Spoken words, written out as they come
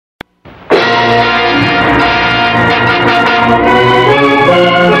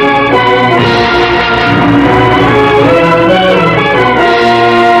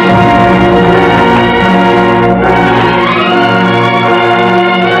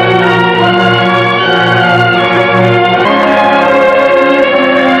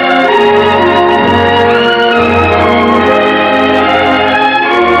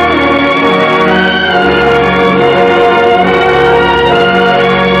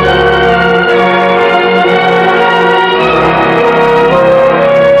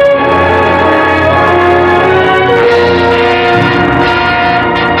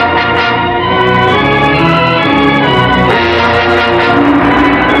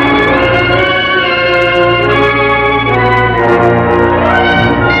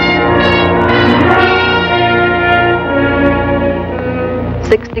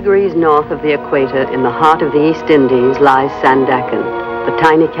degrees north of the equator, in the heart of the East Indies, lies Sandakan, the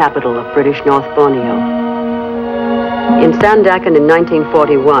tiny capital of British North Borneo. In Sandakan in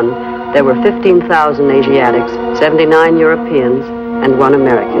 1941, there were 15,000 Asiatics, 79 Europeans, and 1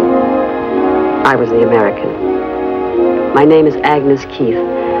 American. I was the American. My name is Agnes Keith.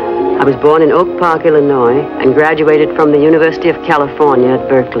 I was born in Oak Park, Illinois, and graduated from the University of California at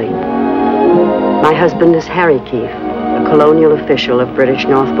Berkeley. My husband is Harry Keith, a colonial official of British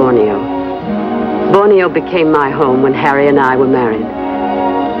North Borneo. Borneo became my home when Harry and I were married.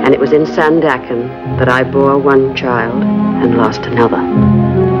 And it was in Sandakan that I bore 1 child and lost another.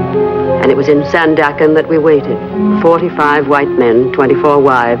 And it was in Sandakan that we waited, 45 white men, 24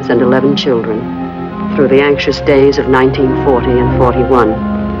 wives, and 11 children, through the anxious days of 1940 and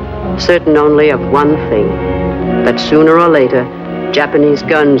 41, certain only of one thing, that sooner or later, Japanese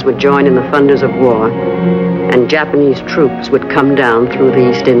guns would join in the thunders of war, and Japanese troops would come down through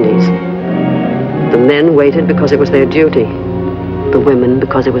the East Indies. The men waited because it was their duty, the women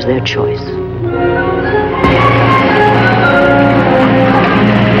because it was their choice.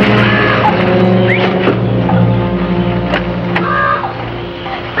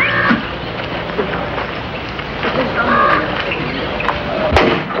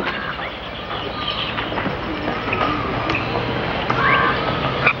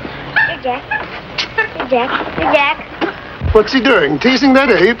 Jack. What's he doing? Teasing that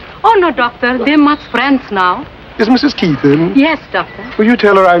ape? Oh, no, Doctor. They're much friends now. Is Mrs. Keith in? Yes, Doctor. Will you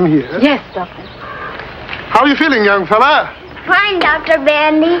tell her I'm here? Yes, Doctor. How are you feeling, young fella? Fine, Dr.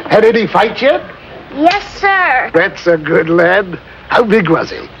 Bandy. Had any fight yet? Yes, sir. That's a good lad. How big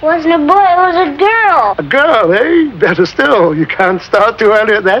was he? Wasn't a boy, it was a girl. A girl, eh? Better still. You can't start too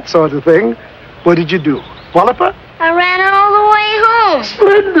early at that sort of thing. What did you do? Wallop her? I ran her all the way home.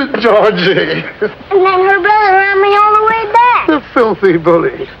 Splendid, Georgie. And then her brother ran me all the way back. The filthy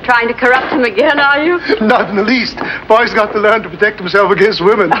bully. Trying to corrupt him again, are you? Not in the least. Boy's got to learn to protect himself against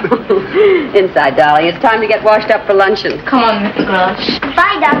women. Inside, darling. It's time to get washed up for luncheon. Come on, Mr. Grouch.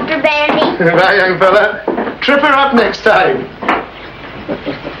 Bye, Dr. Bandy. Bye, young fella. Trip her up next time.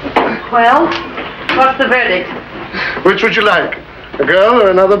 Well, what's the verdict? Which would you like? A girl or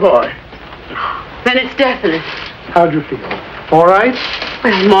another boy? Then it's definite. How'd you feel? All right?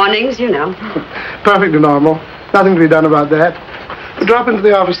 Well, mornings, you know. Perfectly normal. Nothing to be done about that. Drop into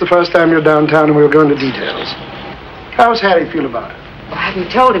the office the first time you're downtown and we'll go into details. How's Harry feel about it? Well, I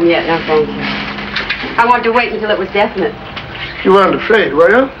haven't told him yet, no thank you. I wanted to wait until it was definite. You weren't afraid, were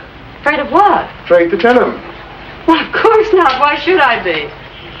you? Afraid of what? Afraid to tell him. Well, of course not. Why should I be?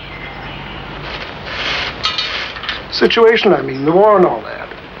 Situation, I mean. The war and all that.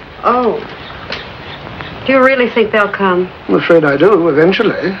 Oh. Do you really think they'll come? I'm afraid I do,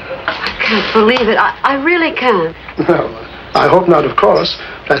 eventually. I can't believe it. I really can't. Well, I hope not, of course.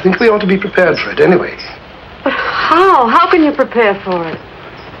 But I think we ought to be prepared for it anyway. But how? How can you prepare for it?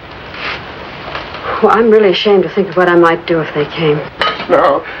 Well, I'm really ashamed to think of what I might do if they came.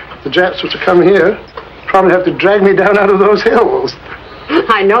 No, if the Japs were to come here, probably have to drag me down out of those hills.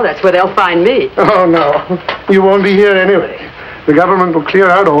 I know that's where they'll find me. Oh, no. You won't be here anyway. The government will clear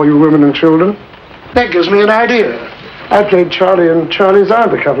out all you women and children. That gives me an idea. I played Charlie and Charlie's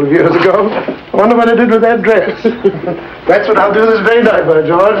aunt a couple of years ago. I wonder what I did with that dress. That's what I'll do this very night, by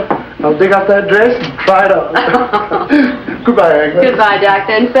George. I'll dig up that dress and try it on. Goodbye, Agnes. Goodbye,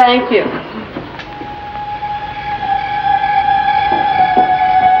 Doctor, and thank you.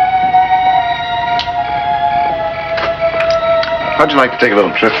 How'd you like to take a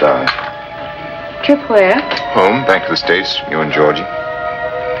little trip, darling? Trip where? Home, back to the States, you and Georgie.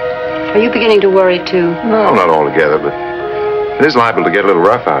 Are you beginning to worry, too? No, not altogether, but it is liable to get a little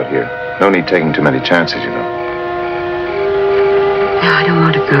rough out here. No need taking too many chances, you know. No, I don't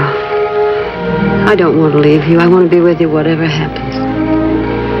want to go. I don't want to leave you. I want to be with you whatever happens.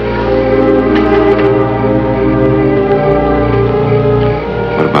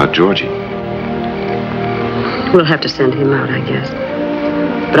 What about Georgie? We'll have to send him out, I guess.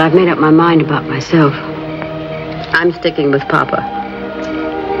 But I've made up my mind about myself. I'm sticking with Papa.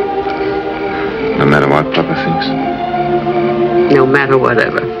 No matter what Papa thinks? No matter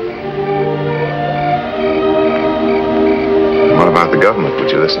whatever. What about the government?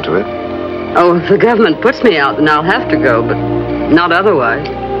 Would you listen to it? Oh, if the government puts me out, then I'll have to go, but not otherwise.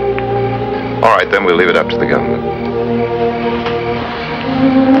 All right, then we'll leave it up to the government.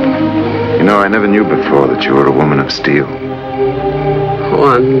 You know, I never knew before that you were a woman of steel. Oh,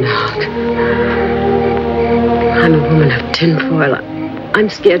 I'm not. I'm a woman of tinfoil. I'm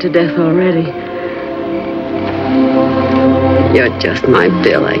scared to death already. You're just my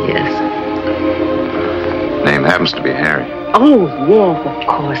Bill, I guess. Name happens to be Harry. Oh, yes, of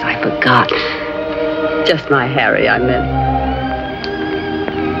course, I forgot. Just my Harry, I meant.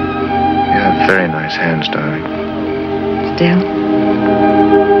 You have very nice hands, darling. Still?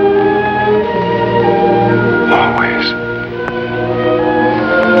 Always.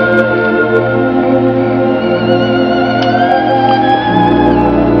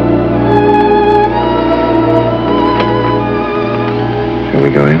 Shall we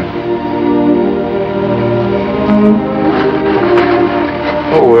go in?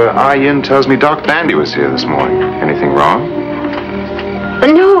 Ah Yin tells me Doc Bandy was here this morning. Anything wrong?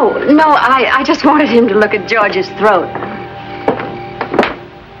 No, I just wanted him to look at George's throat.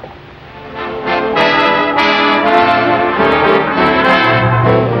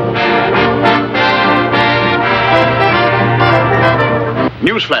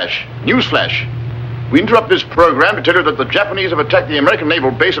 Newsflash. We interrupt this program to tell you that the Japanese have attacked the American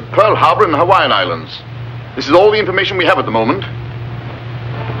naval base at Pearl Harbor in the Hawaiian Islands. This is all the information we have at the moment.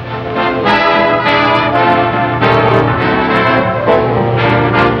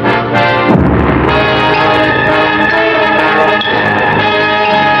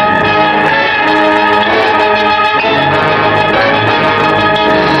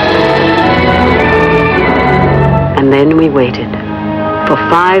 And then we waited. For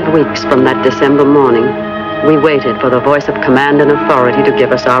 5 weeks from that December morning, we waited for the voice of command and authority to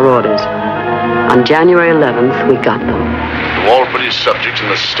give us our orders. On January 11th, we got them. To all British subjects in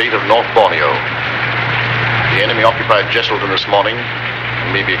the state of North Borneo. The enemy occupied Jesselton this morning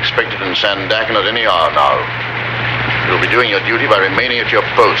and may be expected in Sandakan at any hour now. You'll be doing your duty by remaining at your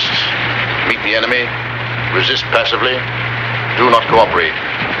posts. Meet the enemy, resist passively, do not cooperate.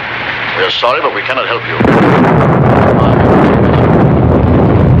 We are sorry, but we cannot help you.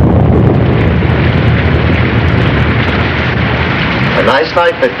 A nice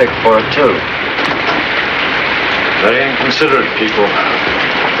night they picked for it, too. Very inconsiderate people.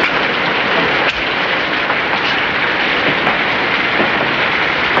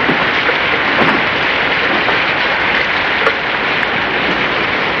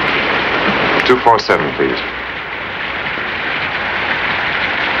 $247, please.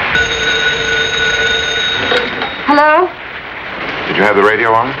 Hello? Did you have the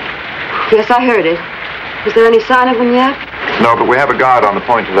radio on? Yes, I heard it. Is there any sign of them yet? No, but we have a guard on the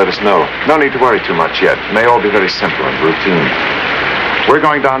point to let us know. No need to worry too much yet. It may all be very simple and routine. We're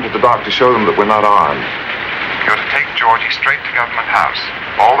going down to the dock to show them that we're not armed. You're to take Georgie straight to Government House.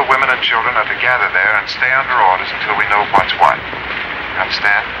 All the women and children are to gather there and stay under orders until we know what's what. You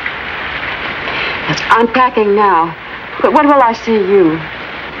understand? Yes, I'm packing now. But when will I see you?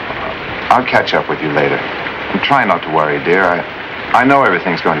 I'll catch up with you later. And try not to worry, dear. I know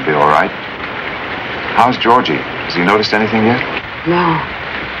everything's going to be all right. How's Georgie? Has he noticed anything yet? No.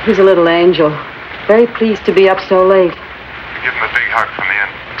 He's a little angel. Very pleased to be up so late. Give him a big hug from me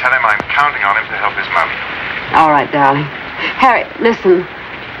and tell him I'm counting on him to help his mother. All right, darling. Harry, listen.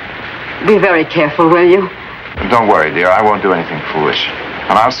 Be very careful, will you? Don't worry, dear. I won't do anything foolish.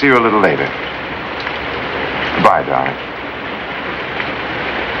 And I'll see you a little later. Goodbye, darling.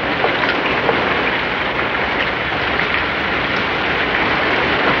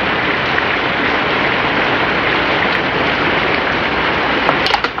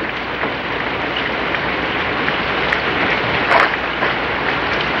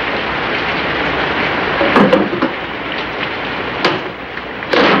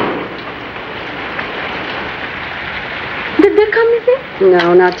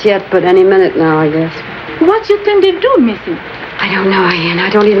 No, not yet, but any minute now, I guess. What you think they do, Missy? I don't know, Ian. I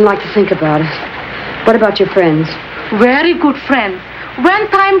don't even like to think about it. What about your friends? Very good friends. When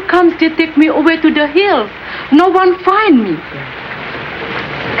time comes, they take me away to the hills. No one find me.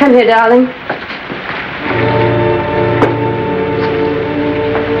 Come here, darling.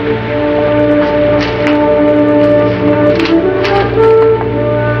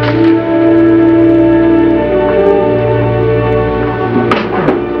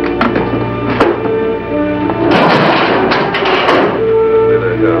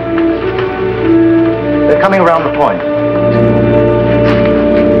 Coming around the point.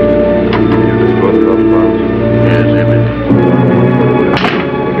 Yes, Emmett.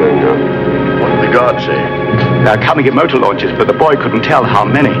 What did the guard say? They're coming in motor launches, but the boy couldn't tell how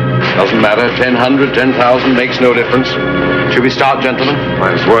many. Doesn't matter. 1,000, 10,000 makes no difference. Should we start, gentlemen?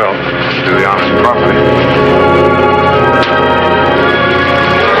 Might as well. Do the honors properly.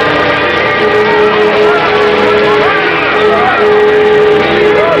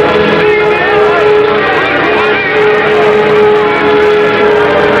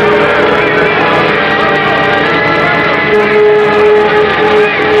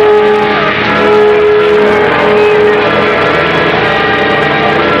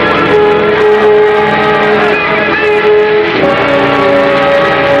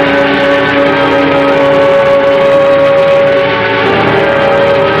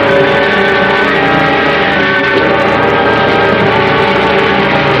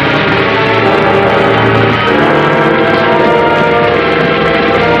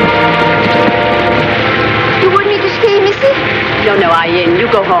 No, Ayin, you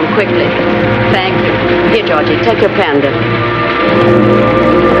go home quickly. Thank you. Here, Georgie, take your panda.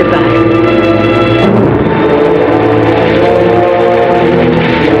 Goodbye.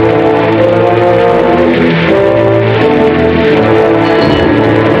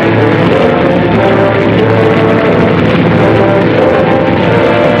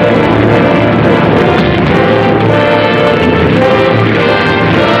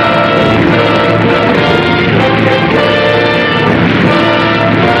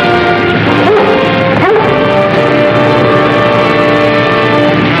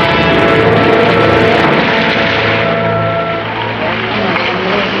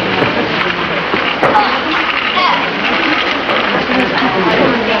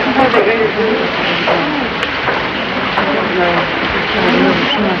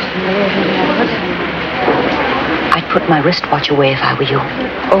 I'd put my wristwatch away if I were you.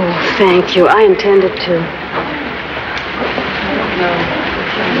 Oh, thank you. I intended to.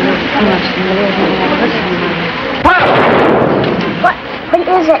 What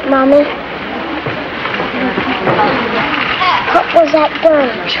is it, Mommy? What was that gun?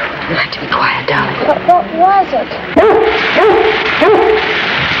 You have to be quiet, darling. But what was it?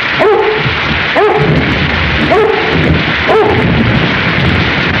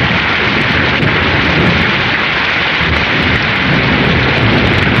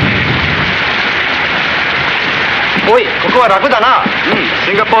おい、ここは楽だな。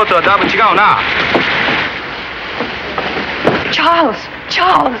シンガポールとはだいぶ違うな。Charles!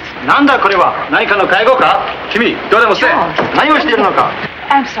 なんだこれは？何かの介護か？君、どうでもせ。何をしているのか？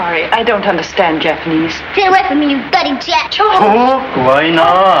 I'm sorry, I don't understand Japanese. Get away from me, you bloody jet! おお、怖い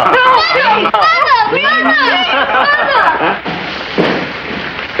な。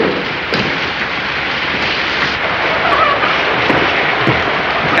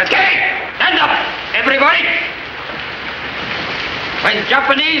Stand up, everybody! When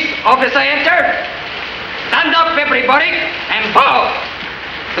Japanese officer enter, stand up, everybody, and bow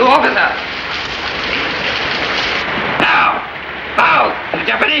to officer. Now, bow to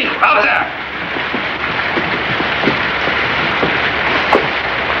Japanese officer.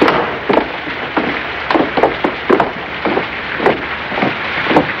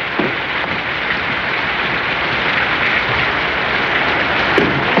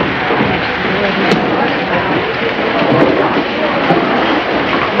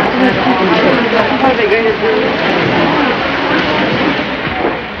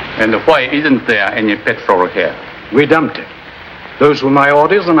 And why isn't there any petrol here? We dumped it. Those were my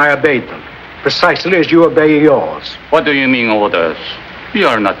orders, and I obeyed them, precisely as you obey yours. What do you mean orders? You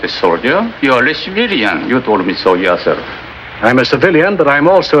are not a soldier. You are a civilian. You told me so yourself. I'm a civilian, but I'm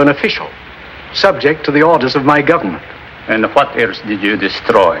also an official, subject to the orders of my government. And what else did you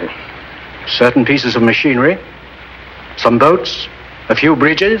destroy? Certain pieces of machinery, some boats, a few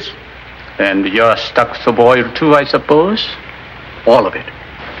bridges. And your stocks of oil too, I suppose? All of it.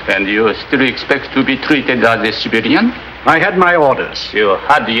 And you still expect to be treated as a civilian? I had my orders. You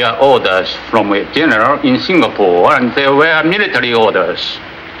had your orders from a general in Singapore, and they were military orders.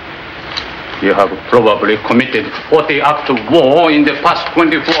 You have probably committed 40 acts of war in the past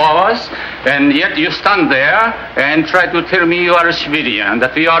 24 hours, and yet you stand there and try to tell me you are a civilian,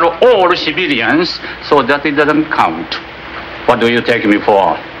 that we are all civilians, so that it doesn't count. What do you take me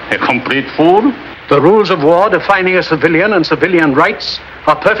for? A complete fool? The rules of war defining a civilian and civilian rights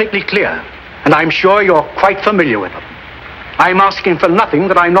are perfectly clear, and I'm sure you're quite familiar with them. I'm asking for nothing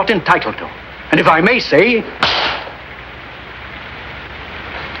that I'm not entitled to. And if I may say...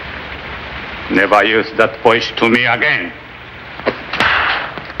 Never use that voice to me again.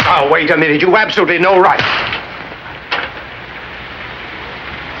 Oh, wait a minute. You've absolutely no right.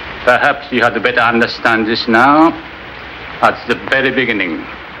 Perhaps you had better understand this now, at the very beginning.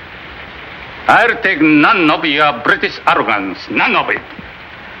 I'll take none of your British arrogance, none of it.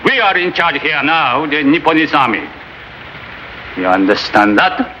 We are in charge here now, the Nipponese army. You understand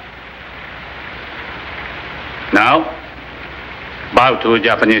that? Now, bow to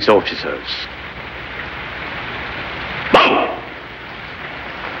Japanese officers. Bow!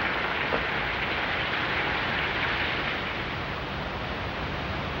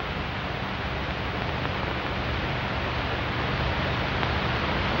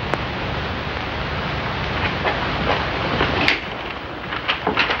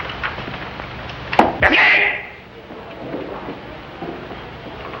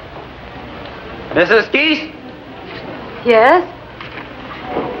 Mrs. Keith? Yes?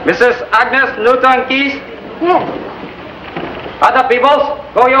 Mrs. Agnes Newton Keith? Yes. Other peoples,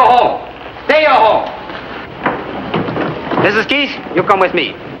 go your home. Stay your home. Mrs. Keith, you come with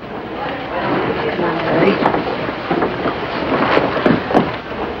me.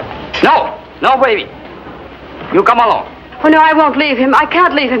 No, baby. You come along. Oh, no, I won't leave him. I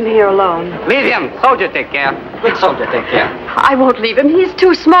can't leave him here alone. Leave him. Soldier take care. Good soldier take care. I won't leave him. He's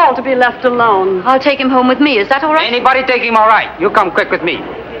too small to be left alone. I'll take him home with me. Is that all right? Anybody take him all right. You come quick with me.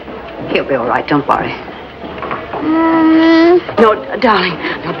 He'll be all right. Don't worry. No, darling.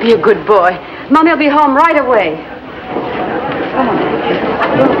 Now, be a good boy. Mommy'll be home right away. Come on.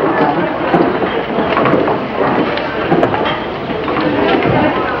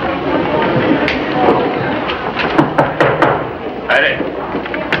 Ready.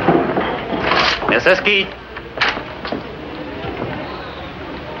 Mrs. Keith.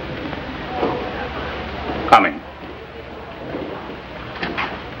 Coming.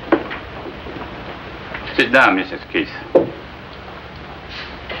 Sit down, Mrs. Keith.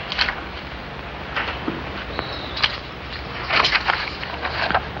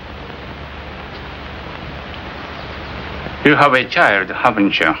 You have a child,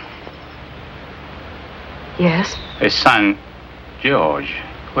 haven't you? Yes? A son, George.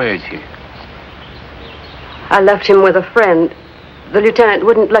 Where is he? I left him with a friend. The lieutenant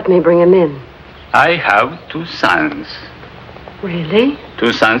wouldn't let me bring him in. I have 2 sons. Really?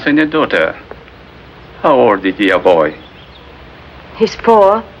 2 sons and a daughter. How old is your boy? He's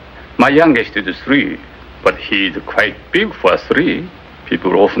 4. My youngest is 3, but he's quite big for 3.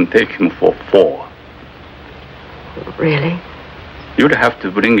 People often take him for 4. Really? You'd have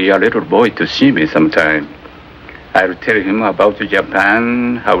to bring your little boy to see me sometime. I'll tell him about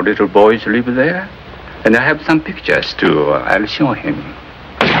Japan, how little boys live there. And I have some pictures, too. I'll show him.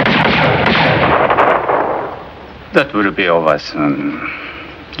 That will be over soon.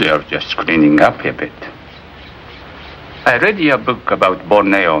 They're just cleaning up a bit. I read your book about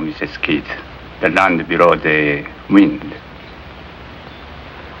Bornéu, Mrs. Keith. The land below the wind.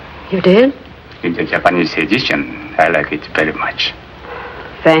 You did? In the Japanese edition, I like it very much.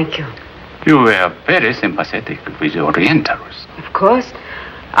 Thank you. You were very sympathetic with the Orientals. Of course.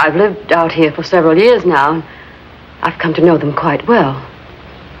 I've lived out here for several years now. I've come to know them quite well.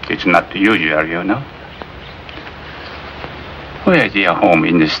 It's not usual, you know. Where is your home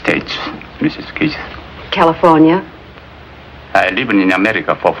in the States, Mrs. Keith? California. I lived in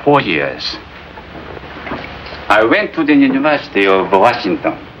America for 4 years. I went to the University of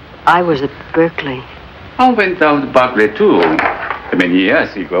Washington. I was at Berkeley. I went out to Berkeley, too, many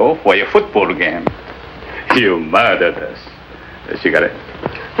years ago for a football game. You murdered us. A cigarette.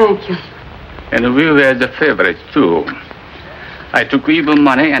 Thank you. And we were the favorites, too. I took even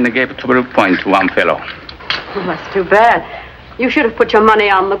money and gave 12 points to one fellow. Well, that's too bad. You should have put your money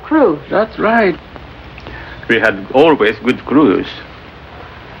on the crew. That's right. We had always good crews.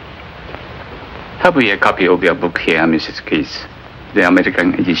 Have we a copy of your book here, Mrs. Keith? The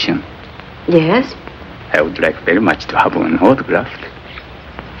American edition? Yes? I would like very much to have one autographed.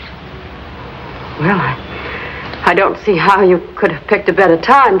 Well, I don't see how you could have picked a better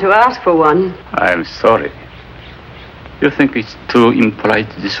time to ask for one. I'm sorry. You think it's too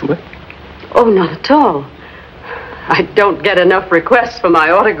impolite this way? Oh, not at all. I don't get enough requests for my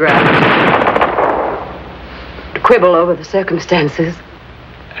autograph. To quibble over the circumstances.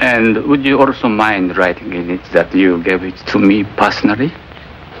 And would you also mind writing in it that you gave it to me personally?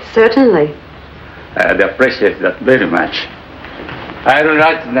 Certainly. I'd appreciate that very much. I'll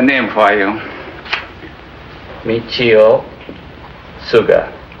write the name for you. Michio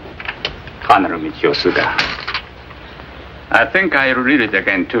Suga. Colonel Michio Suga. I think I'll read it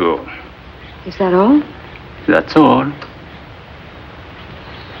again, too. Is that all? That's all.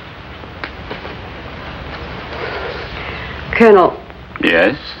 Colonel.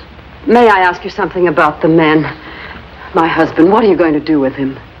 Yes? May I ask you something about the man? My husband, what are you going to do with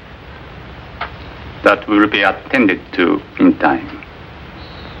him? That will be attended to in time.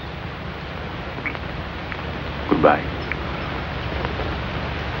 Goodbye.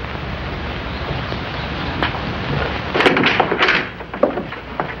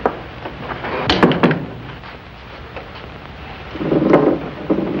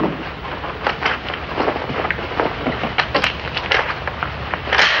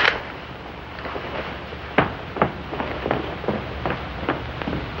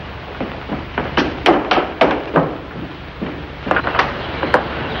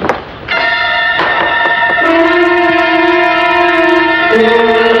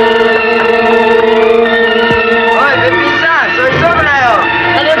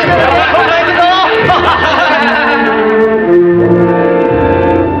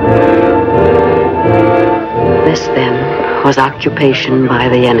 Occupation by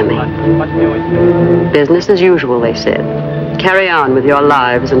the enemy. Business as usual, they said. Carry on with your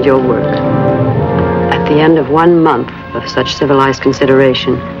lives and your work. At the end of 1 month of such civilized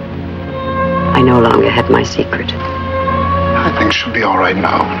consideration, I no longer had my secret. I think she'll be all right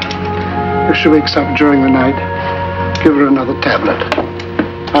now. If she wakes up during the night, give her another tablet.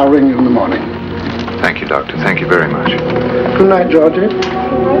 I'll ring you in the morning. Thank you, Doctor. Thank you very much. Good night, Georgie. Good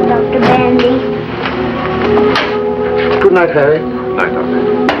night, Dr. Bandy. Good night, Harry. Good night,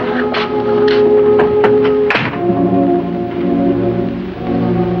 Doctor.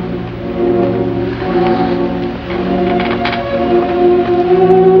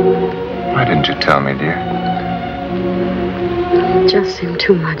 Why didn't you tell me, dear? It just seemed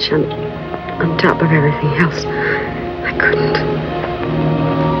too much on top of everything else. I couldn't.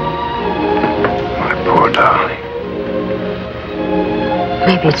 My poor darling.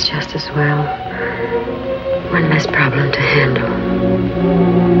 Maybe it's just as well. One less problem to handle.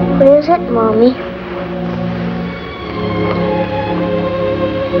 What is it, Mommy?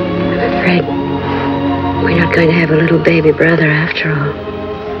 I'm afraid we're not going to have a little baby brother after all.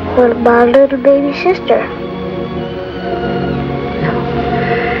 What about a little baby sister?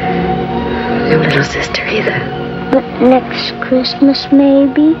 No little sister either. But next Christmas,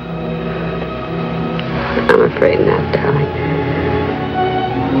 maybe? I'm afraid not, darling.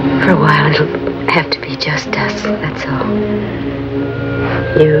 For a while, it'll have to be just us, that's all.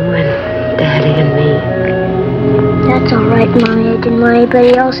 You and Daddy and me. That's all right, Mommy. I didn't want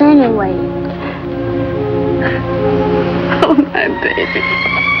anybody else anyway. Oh, my baby.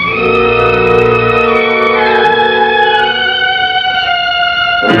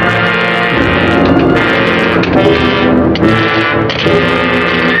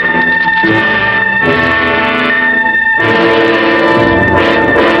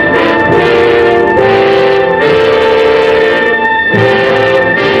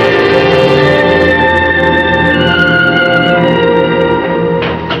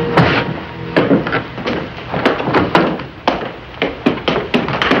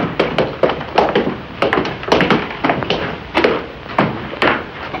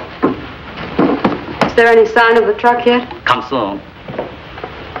 Is there any sign of the truck yet? Come soon.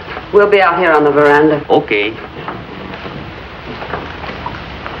 We'll be out here on the veranda. Okay.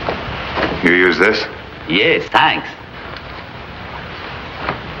 You use this? Yes, thanks.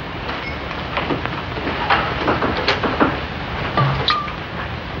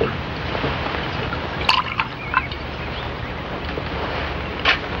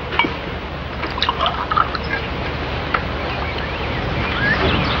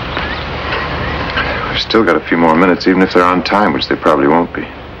 Still got a few more minutes, even if they're on time, which they probably won't be.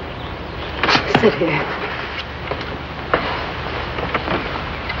 Sit here.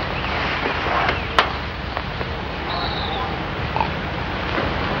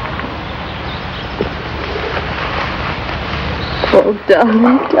 Oh,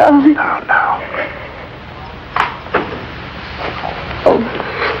 darling, darling. Now. Oh.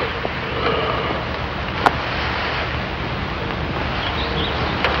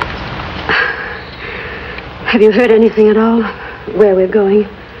 Have you heard anything at all? Where we're going?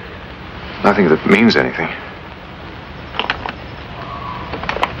 Nothing that means anything.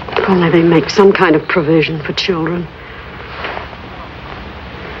 If only they make some kind of provision for children.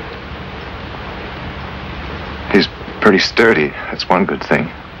 He's pretty sturdy. That's one good thing.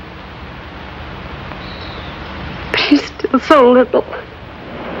 But he's still so little.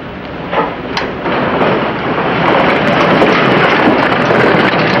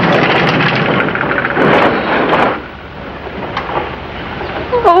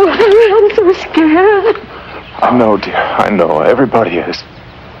 Oh, Henry, I'm so scared. I know, dear. I know. Everybody is.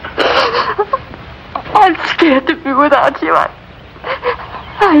 I'm scared to be without you.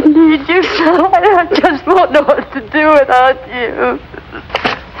 I need you so. I just won't know what to do without you.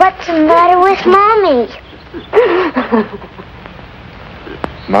 What's the matter with Mommy?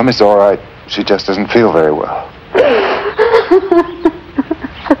 Mommy's all right. She just doesn't feel very well.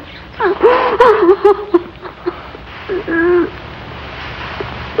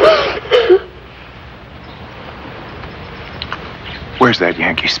 Where's that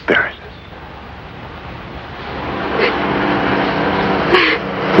Yankee spirit?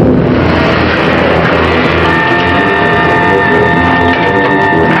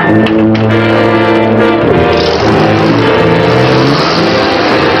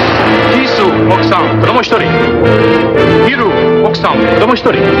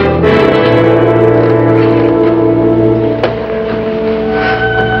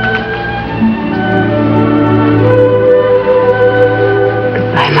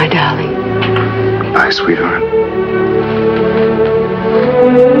 Goodbye, my darling. Bye, sweetheart.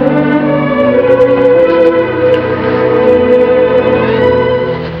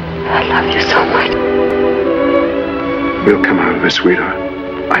 I love you so much. We'll come out of this, sweetheart.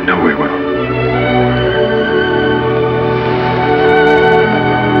 I know we will.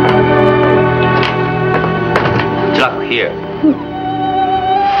 All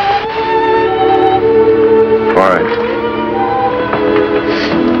right.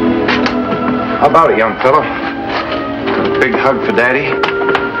 How about it, young fellow? A big hug for Daddy?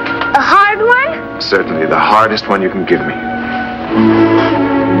 A hard one? Certainly, the hardest one you can give me.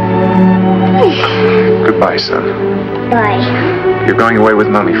 Goodbye, son. Bye. You're going away with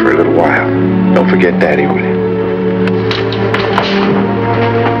Mommy for a little while. Don't forget Daddy, will you?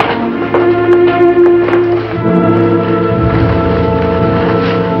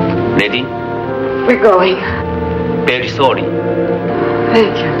 Ready? We're going. Very sorry.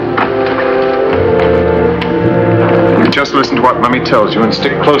 Thank you. Just listen to what Mommy tells you and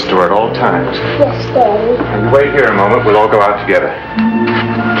stick close to her at all times. Yes, Daddy. And you wait here a moment. We'll all go out together.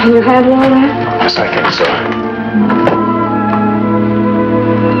 Can you handle all that? Yes, I think so.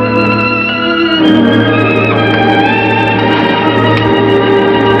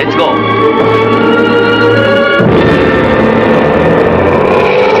 Let's go.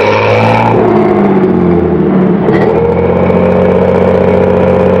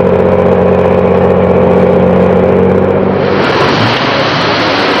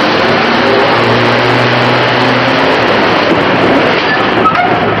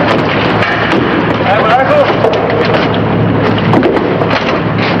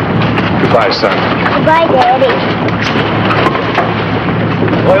 Goodbye, son. Goodbye, Daddy.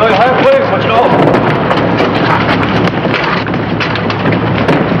 Oi, oi, 早く来い、こっちの。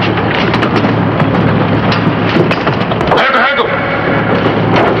早く早く。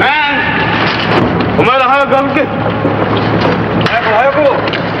お前ら早く歩け。早く早く。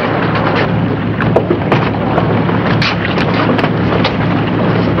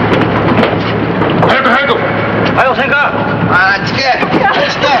早く早く。早くせんか。あっちけ。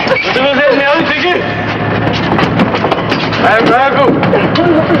すみませんね、歩いていけ。早く早く。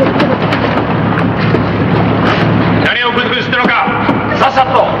何をグズグズしてるのか。さっさ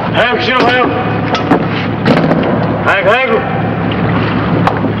と。早くしろ早く。早く早く。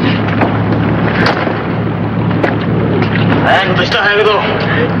早くとした早くと。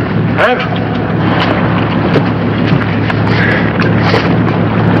早く。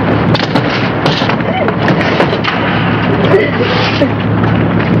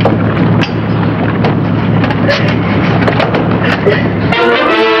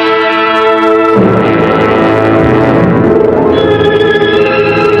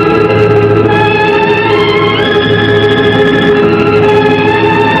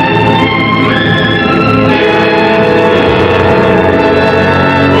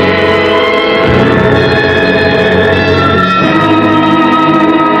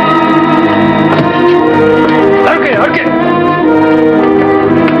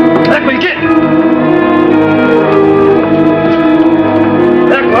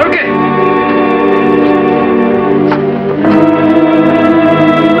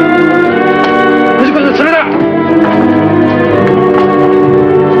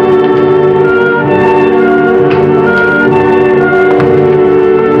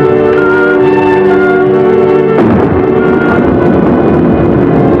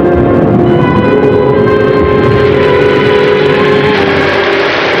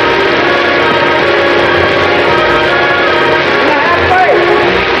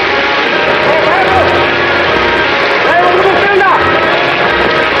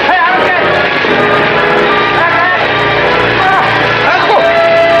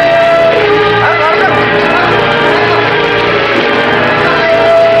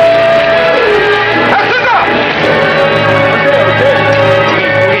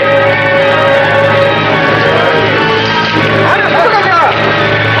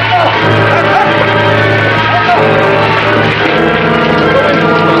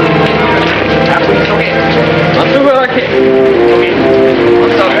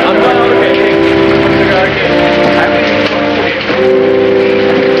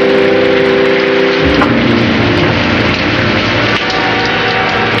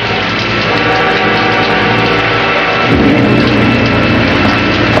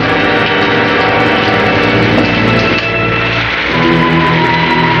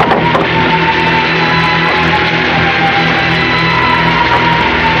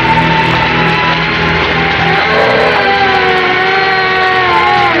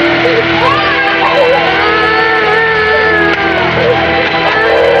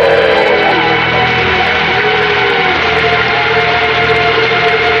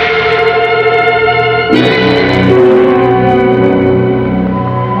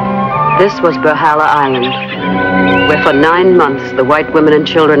This was Berhala Island, where for 9 months the white women and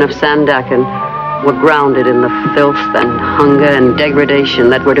children of Sandakan were grounded in the filth and hunger and degradation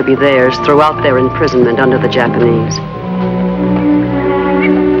that were to be theirs throughout their imprisonment under the Japanese.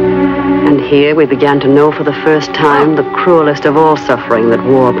 Here we began to know for the first time the cruelest of all suffering that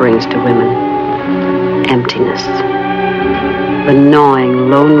war brings to women. Emptiness. The gnawing,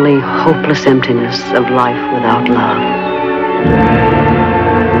 lonely, hopeless emptiness of life without love.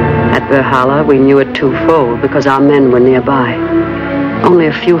 At Valhalla, we knew it twofold because our men were nearby. Only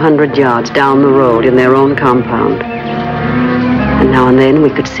a few hundred yards down the road in their own compound. And now and then we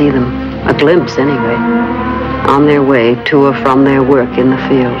could see them, a glimpse anyway, on their way to or from their work in the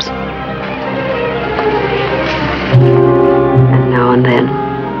fields. And now and then,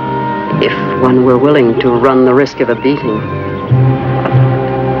 if one were willing to run the risk of a beating.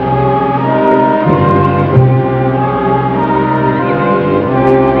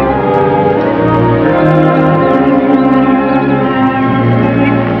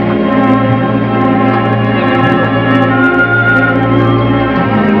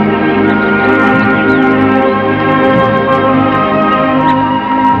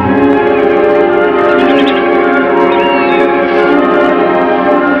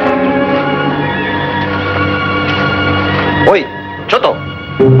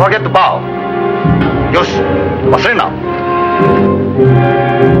 Forget the bow. Yosh, 忘れんな。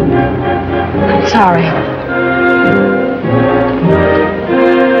 I'm sorry.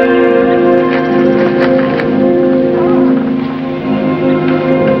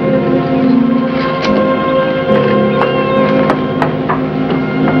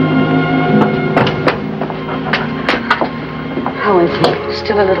 How is he?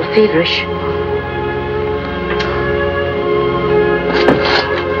 Still a little feverish.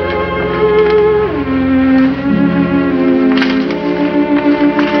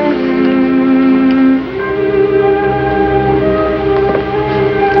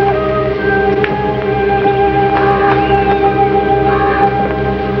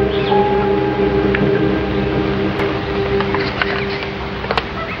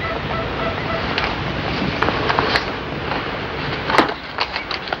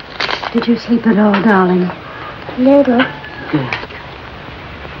 Did you sleep at all, darling? Little. Good.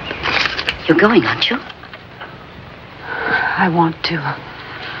 You're going, aren't you? I want to.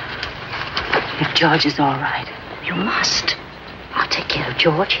 If George is all right. You must. I'll take care of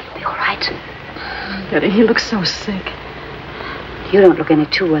George. He'll be all right. Betty, he looks so sick. You don't look any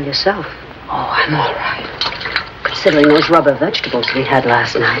too well yourself. Oh, I'm all right. Considering those rubber vegetables we had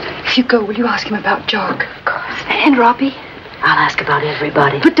last night. If you go, will you ask him about Jock? Of course. And Robbie? I'll ask about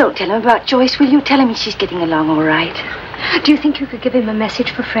everybody. But don't tell him about Joyce, will you? Tell him she's getting along all right. Do you think you could give him a message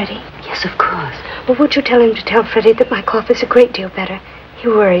for Freddie? Yes, of course. Well, would you tell him to tell Freddie that my cough is a great deal better? He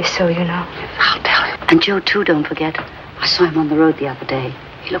worries so, you know. I'll tell him. And Joe, too, don't forget. I saw him on the road the other day.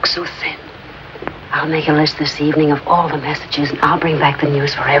 He looks so thin. I'll make a list this evening of all the messages, and I'll bring back the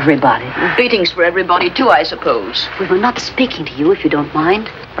news for everybody. Beatings for everybody, too, I suppose. We were not speaking to you, if you don't mind.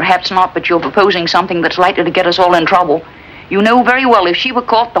 Perhaps not, but you're proposing something that's likely to get us all in trouble. You know very well if she were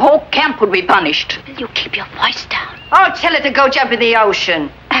caught, the whole camp would be punished. Will you keep your voice down? Oh, tell her to go jump in the ocean.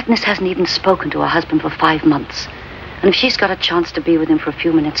 Agnes hasn't even spoken to her husband for 5 months. And if she's got a chance to be with him for a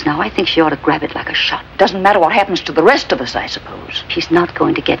few minutes now, I think she ought to grab it like a shot. Doesn't matter what happens to the rest of us, I suppose. She's not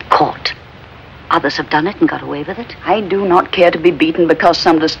going to get caught. Others have done it and got away with it. I do not care to be beaten because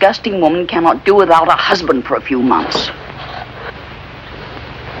some disgusting woman cannot do without a husband for a few months.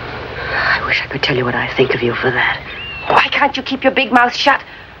 I wish I could tell you what I think of you for that. Why can't you keep your big mouth shut?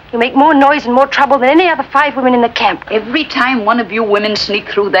 You make more noise and more trouble than any other 5 women in the camp. Every time one of you women sneak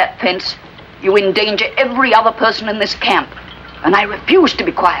through that fence, you endanger every other person in this camp. And I refuse to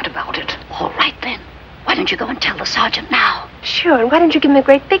be quiet about it. All right, then. Why don't you go and tell the sergeant now? Sure, and why don't you give him a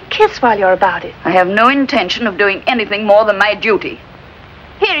great big kiss while you're about it? I have no intention of doing anything more than my duty.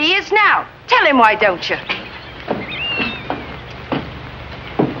 Here he is now. Tell him, why don't you?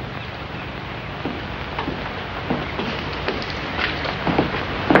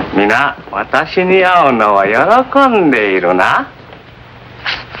 Mina, 私に会うのは喜んでいるな。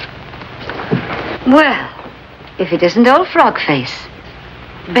 Well, if it isn't old Frogface.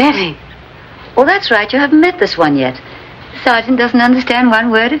 Betty. Oh, that's right. You haven't met this one yet. The sergeant doesn't understand one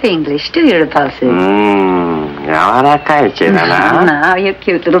word of English, do you, Repulsive? 柔らかい毛だな。Now, you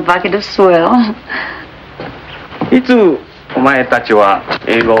cute little bucket of swell. いつお前たちは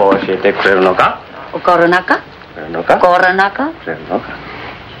英語を教えてくれるのか？ Koronaka? くれるのか？ Koronaka? くれるのか？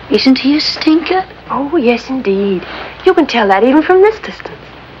 Isn't he a stinker? Oh, yes, indeed. You can tell that even from this distance.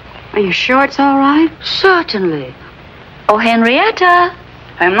 Are you sure it's all right? Certainly. Oh, Henrietta.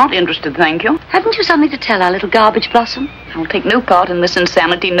 I'm not interested, thank you. Haven't you something to tell our little garbage blossom? I'll take no part in this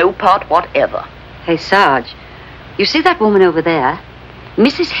insanity, no part whatever. Hey, Sarge, you see that woman over there?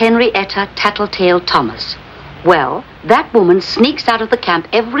 Mrs. Henrietta Tattletale Thomas. Well, that woman sneaks out of the camp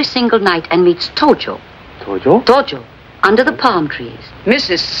every single night and meets Tojo. Tojo? Tojo, under the palm trees.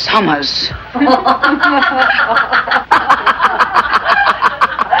 Mrs. Summers.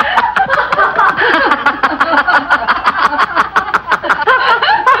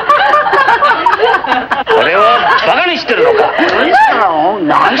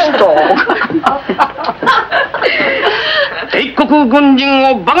 Nice dog. 帝国軍人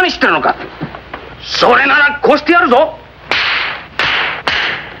をバカにしてるのか。それならこうしてやるぞ。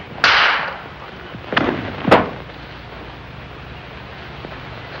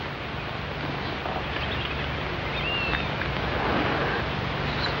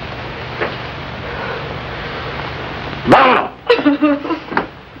バカ者。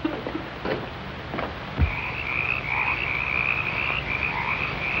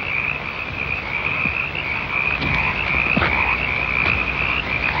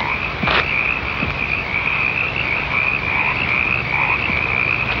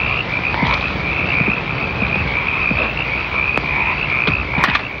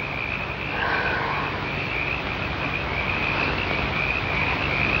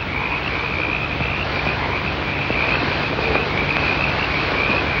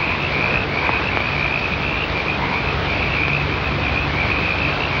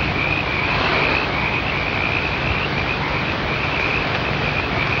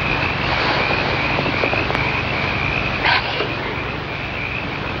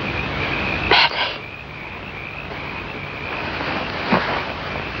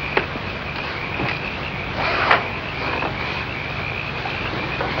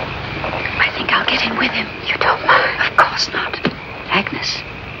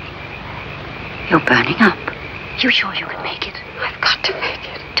You sure you can make it? I've got to make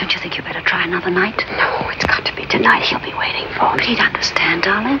it. Don't you think you better try another night? No, it's got to be tonight. He'll be waiting for me. But he'd understand,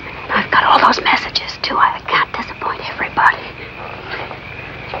 darling. I've got all those messages, too. I can't disappoint everybody.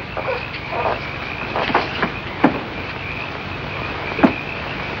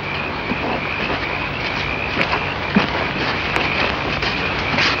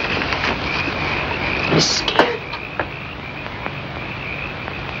 Whiskey.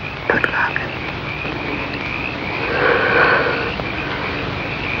 Good luck.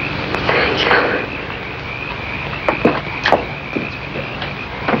 Thank you.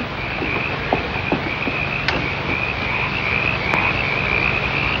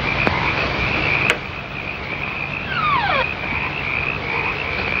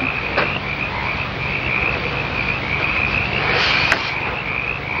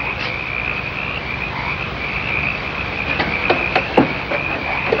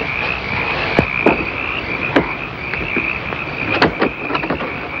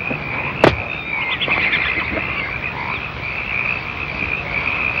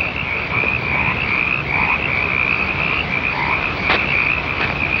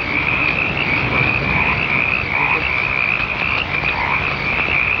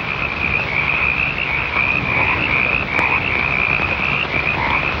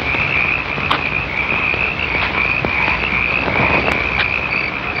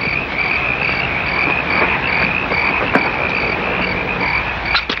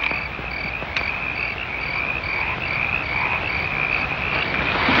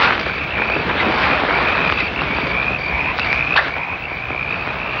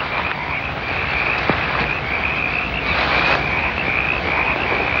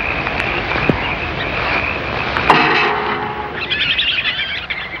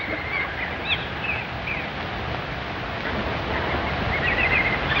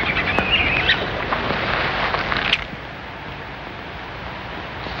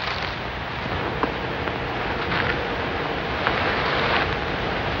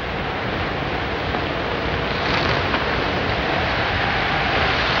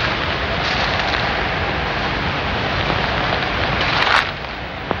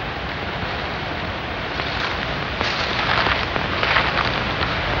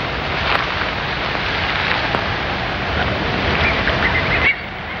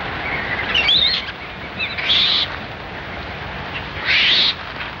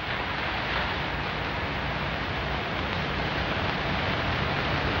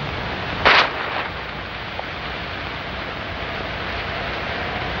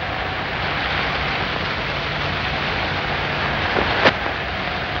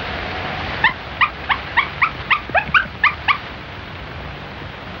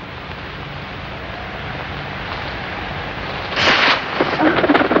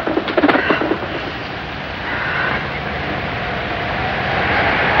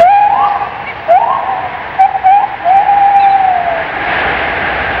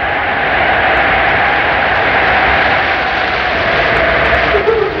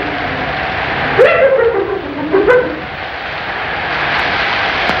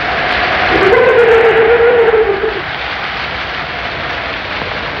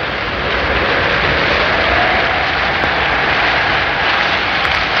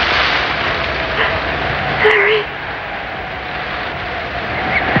 Harry.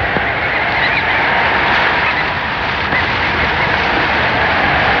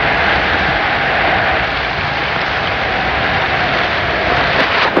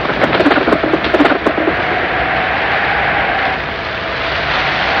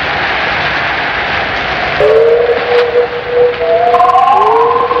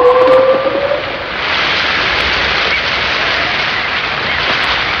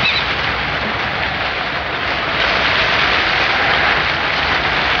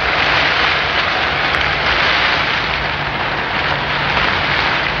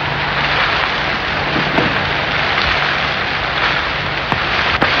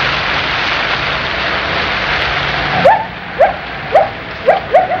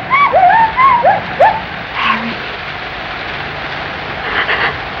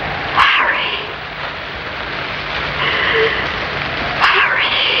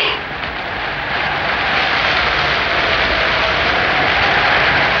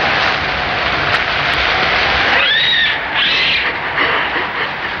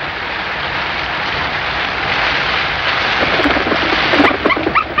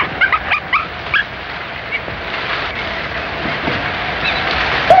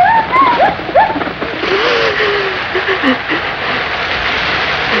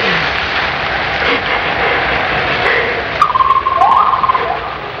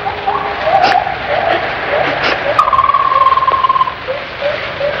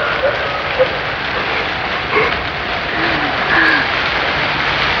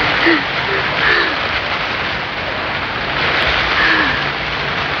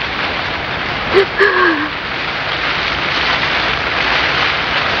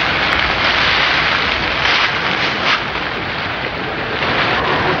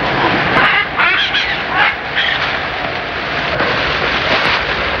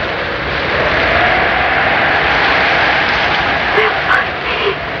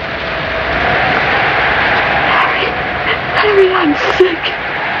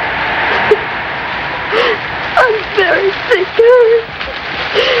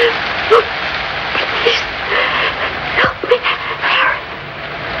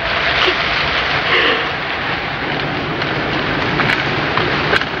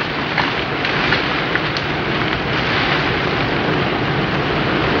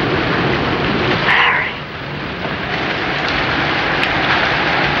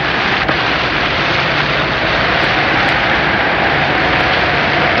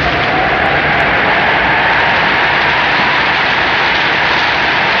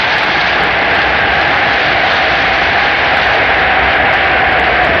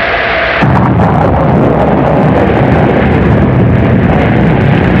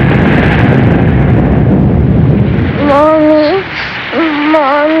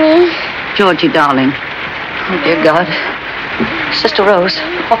 Georgie, darling. Oh, dear God. Sister Rose,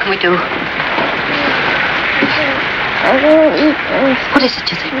 what can we do? I won't eat this. What is it,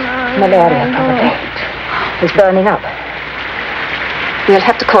 you think? Malaria, probably. He's burning up. We'll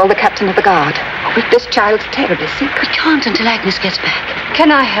have to call the captain of the guard. Oh, this child's terribly sick. We can't until Agnes gets back.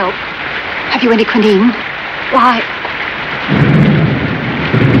 Can I help? Have you any quinine? Why?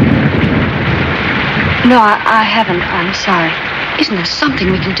 No, I haven't. I'm sorry. Isn't there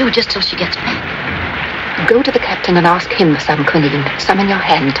something we can do just till she gets back? Go to the captain and ask him for some quinine. Some in your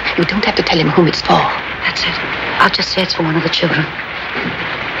hand. You don't have to tell him whom it's for. That's it. I'll just say it's for one of the children.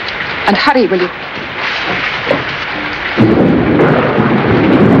 And hurry, will you?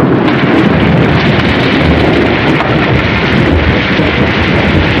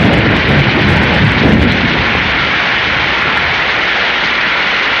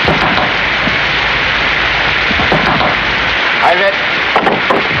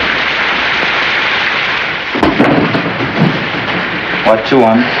 What you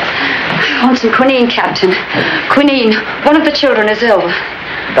want? I want some quinine, Captain. Quinine. One of the children is ill.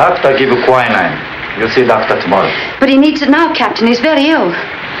 Doctor give you quinine. You'll see doctor tomorrow. But he needs it now, Captain. He's very ill.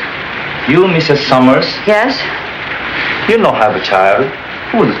 You, Mrs. Summers? Yes? You don't have a child.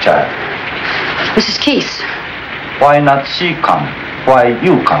 Who's the child? Mrs. Keith. Why not she come? Why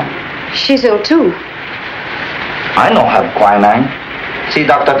you come? She's ill, too. I don't have quinine. See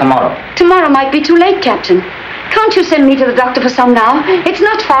doctor tomorrow. Tomorrow might be too late, Captain. Can't you send me to the doctor for some now? It's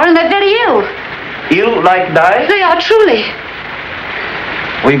not far and they're very ill. Ill like die? They are, truly.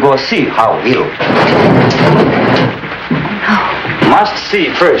 We go see how ill. Oh, no. Must see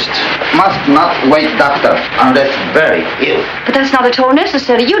first. Must not wait doctor unless very ill. But that's not at all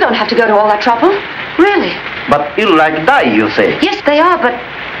necessary. You don't have to go to all that trouble. Really. But ill like die, you say? Yes, they are, but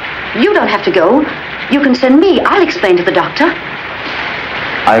you don't have to go. You can send me. I'll explain to the doctor.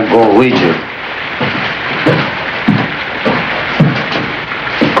 I go with you.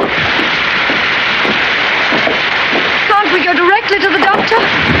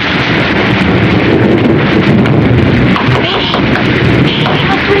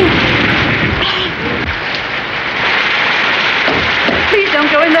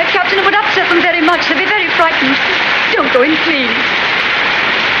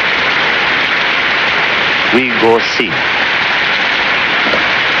 We go see.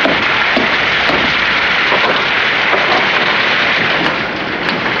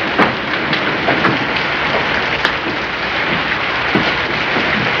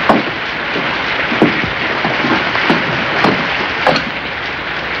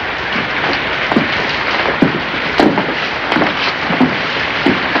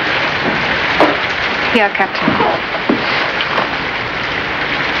 Here, Captain.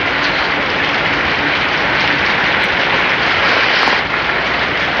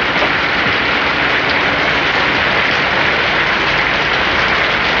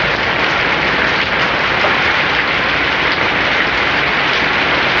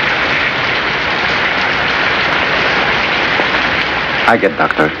 I get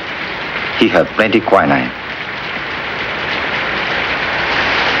doctor. He have plenty quinine.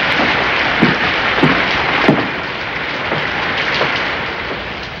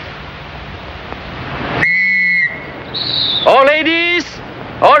 All ladies,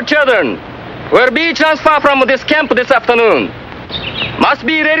 all children, will be transferred from this camp this afternoon. Must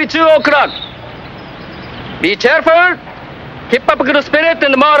be ready 2 o'clock. Be cheerful. Keep up good spirit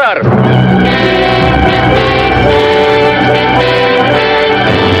and moral.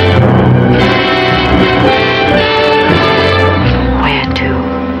 Where to?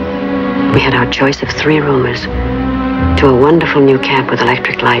 We had our choice of 3 roomers. To a wonderful new camp with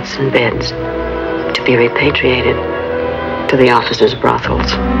electric lights and beds. To be repatriated. To the officers'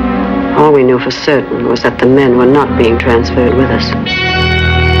 brothels. All we knew for certain was that the men were not being transferred with us.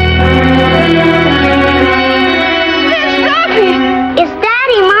 It's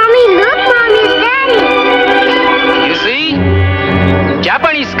Daddy, Mommy. Look, Mommy, it's Daddy. You see?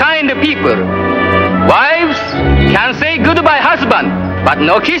 Japanese kind of people. Wives can say goodbye husband, but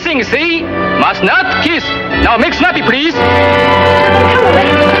no kissing, see? Must not kiss. Now make snappy, please.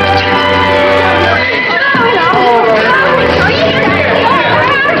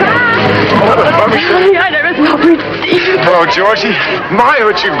 I never thought we'd see you. Oh, Georgie, my,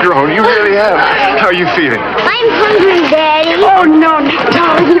 what you've grown. You really have. How are you feeling? I'm hungry, Daddy. Oh, no,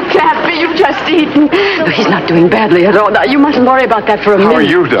 darling, you can't be. You've just eaten. No, he's not doing badly at all. Now, you mustn't worry about that for a minute. How are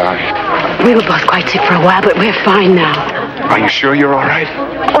you, darling? We were both quite sick for a while, but we're fine now. Are you sure you're all right?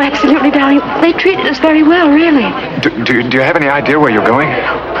 Oh, absolutely, darling. They treated us very well, really. Do you have any idea where you're going?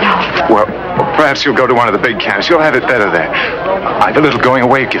 No. Well, perhaps you'll go to one of the big camps. You'll have it better there. I've a little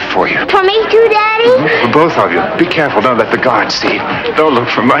going-away gift for you. For me too, Daddy? For both of you. Be careful. Don't let the guards see. Don't look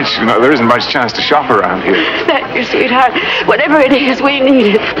for much. You know, there isn't much chance to shop around here. Thank you, sweetheart. Whatever it is, we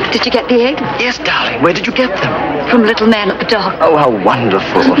need it. Did you get the egg? Yes, darling. Where did you get them? From little man at the door. Oh, how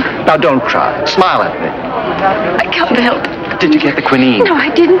wonderful. Now, don't cry. Smile at me. I can't help it. Did you get the quinine? No, I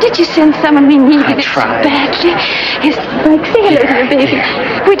didn't. Did you send someone? We needed it so tried. badly. Yes, like, say hello to the baby.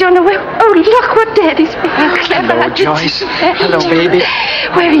 We don't know where... Oh, look what Daddy's been. Hello, Joyce. Hello, baby.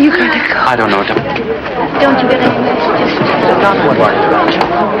 Where are you going to go? I don't know. Don't you get any messages? Not what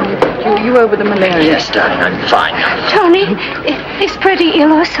I You over the malaria? Yes, darling. I'm fine. Tony, is Freddie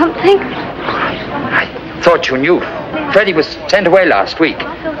ill or something? I thought you knew. Freddie was sent away last week.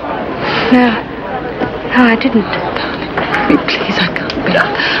 No, I didn't. Please, I can't bear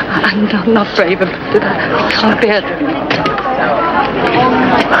it. I'm not brave about it. I can't bear it.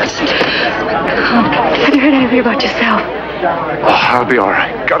 I see. Have you heard anything about yourself? Oh, I'll be all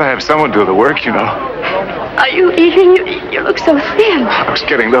right. Gotta have someone do the work, you know. Are you eating? You look so thin. I was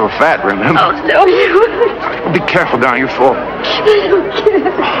getting a little fat, remember? Oh, no, you... Be careful, darling. You fall.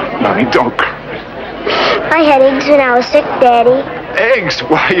 Mommy, don't cry. I had eggs when I was sick, Daddy. Eggs?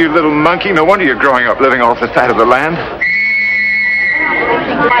 Why, you little monkey. No wonder you're growing up living off the fat of the land.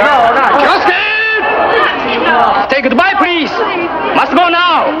 Justin! Say goodbye, please. Must go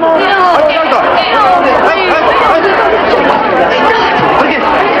now.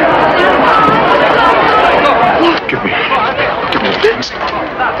 Give me a chance.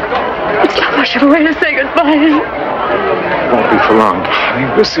 It's not much of a way to say goodbye. Won't be for long,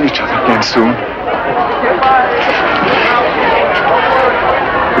 darling. We'll see each other again soon.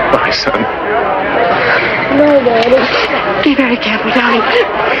 Goodbye, son. Bye, Daddy. Be very careful, darling.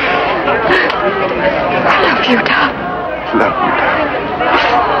 I love you, darling. Love you,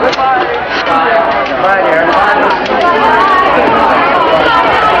 Bye, dear.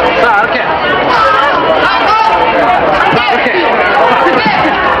 Okay.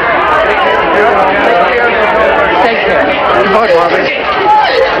 Take care. Goodbye, Bobby.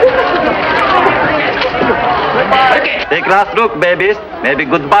 Take last look, babies. Maybe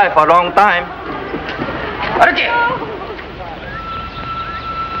goodbye for a long time.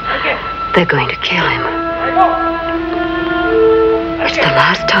 They're going to kill him. It's the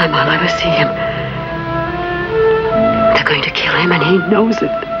last time I'll ever see him. They're going to kill him, and he knows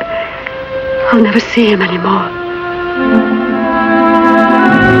it. I'll never see him anymore.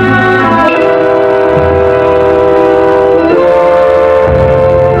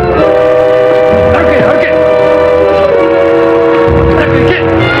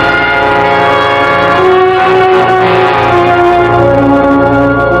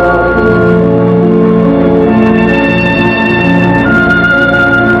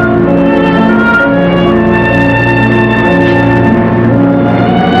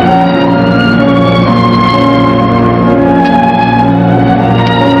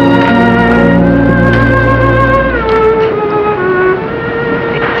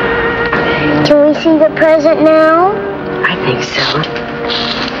 Present now? I think so.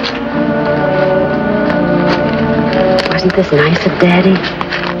 Wasn't this nice of Daddy?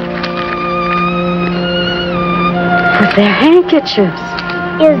 With their handkerchiefs.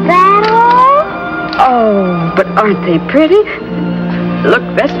 Is that all? Oh, but aren't they pretty? Look,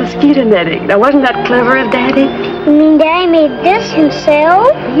 that's mosquito netting. Now, wasn't that clever of Daddy? You mean Daddy made this himself?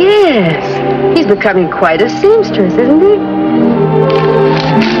 Yes. He's becoming quite a seamstress, isn't he?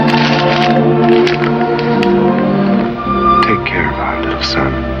 Take care of our little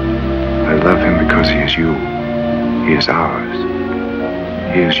son. I love him because he is you. He is ours.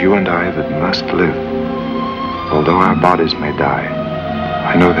 He is you and I that must live. Although our bodies may die,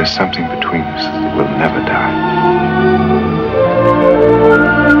 I know there's something between us that will never die.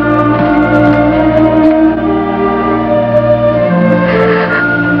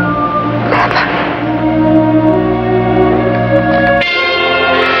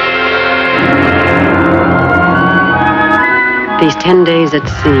 These 10 days at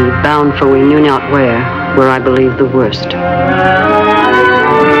sea, bound for we knew not where, were, I believe, the worst.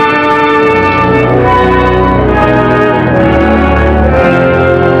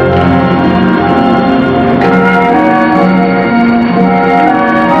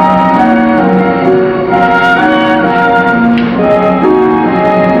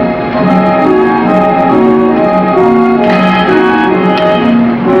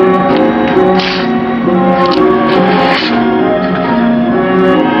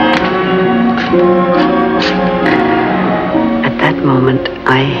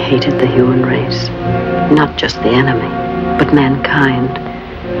 I hated the human race, not just the enemy, but mankind.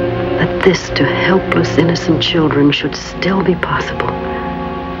 That this to helpless, innocent children should still be possible.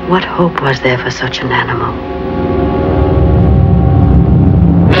 What hope was there for such an animal?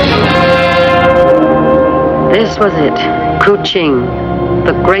 This was it, Kuching,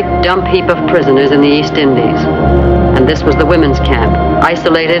 the great dump heap of prisoners in the East Indies. And this was the women's camp,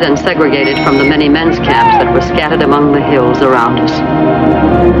 isolated and segregated from the many men's camps that were scattered among the hills around us.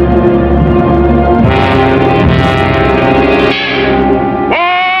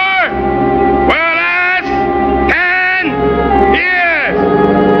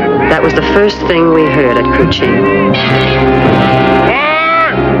 That was the first thing we heard at Kuching.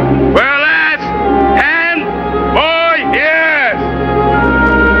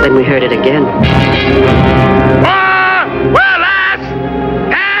 Then we heard it again.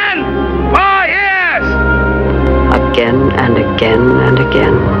 Again and again and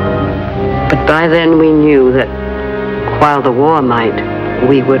again. But by then we knew that while the war might,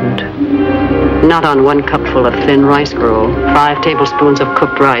 we wouldn't. Not on one cupful of thin rice gruel, 5 tablespoons of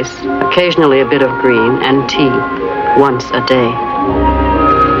cooked rice, occasionally a bit of green, and tea, once a day.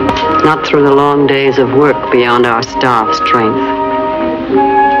 Not through the long days of work beyond our starved strength.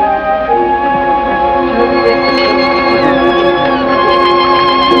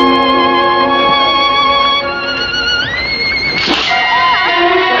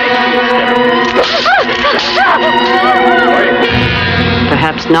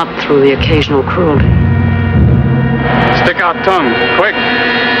 Perhaps not through the occasional cruelty. Stick out tongue, quick.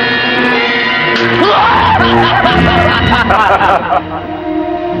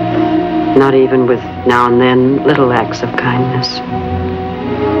 Not even with now and then little acts of kindness.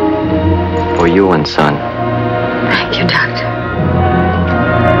 For you and son. Thank you, Doctor.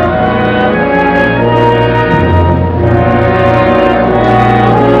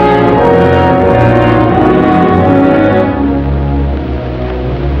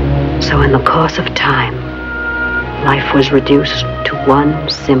 So in the course of time, life was reduced to one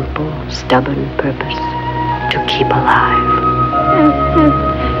simple, stubborn purpose: to keep alive.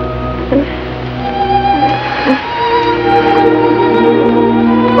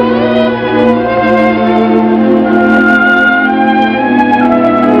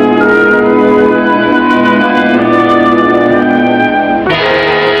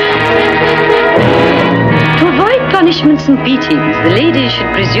 punishments and beatings, the ladies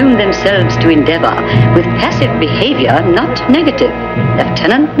should presume themselves to endeavor with passive behavior, not negative.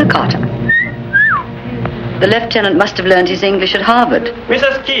 Lieutenant Nakata. The lieutenant must have learned his English at Harvard.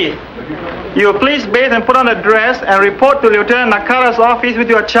 Mrs. Keith, you please bathe and put on a dress and report to Lieutenant Nakata's office with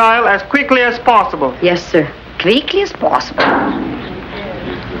your child as quickly as possible. Yes, sir. Quickly as possible.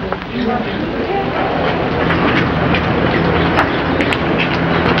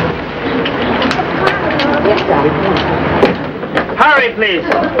 Yes, darling. Hurry, please.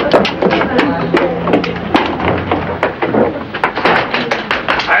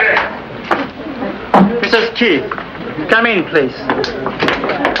 Mrs. Keith, come in, please.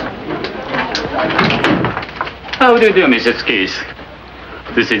 How do you do, Mrs. Keith?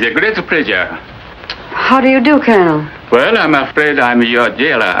 This is a great pleasure. How do you do, Colonel? Well, I'm afraid I'm your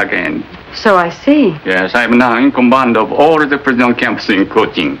jailer again. So I see. Yes, I'm now in command of all the prison camps in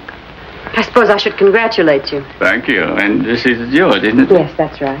Cochin. I suppose I should congratulate you. Thank you. And this is George, isn't it? Yes,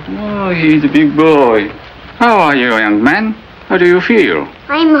 that's right. Oh, he's a big boy. How are you, young man? How do you feel?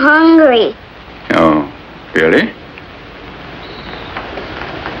 I'm hungry. Oh, really?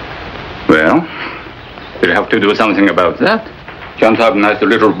 Well, we'll have to do something about that. Can't have nice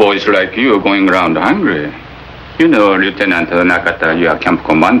little boys like you going around hungry. You know, Lieutenant Nakata, you are camp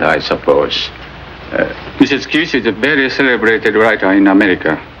commander, I suppose. Mrs. Keith is a very celebrated writer in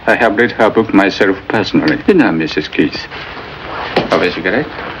America. I have read her book myself personally. Didn't I, Mrs. Keith? Have a cigarette?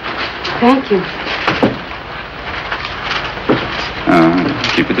 Thank you.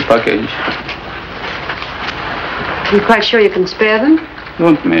 Keep the package. Are you quite sure you can spare them?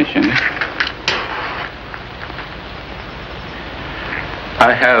 Don't mention it.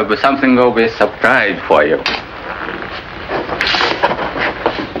 I have something of a surprise for you.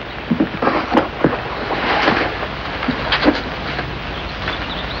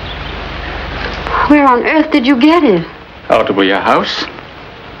 Where on earth did you get it? Out of your house.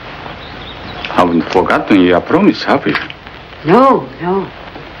 Haven't forgotten your promise, have you? No, no.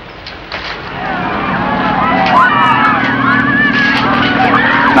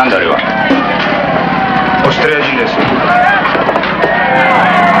 Nandariwa. Australia desu.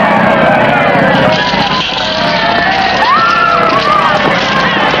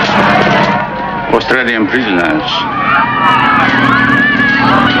 Australian prisoners.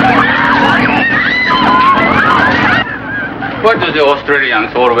 Why do the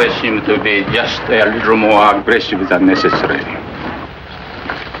Australians always seem to be just a little more aggressive than necessary?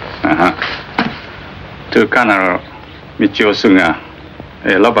 To Colonel Michio Suga,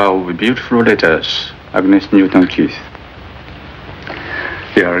 a lover of beautiful letters, Agnes Newton Keith.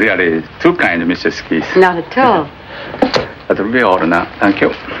 You are really too kind, Mrs. Keith. Not at all. That will be all now. Thank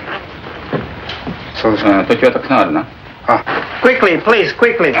you. Quickly, please,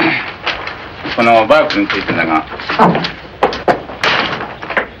 quickly.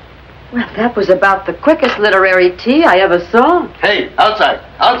 Well, that was about the quickest literary tea I ever saw. Hey, outside,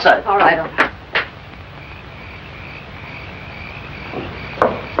 outside. All right, all right.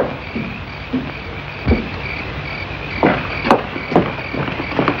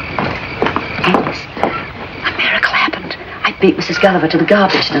 Agnes, a miracle happened. I beat Mrs. Gulliver to the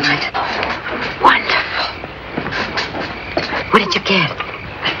garbage tonight. Wonderful. What did you get?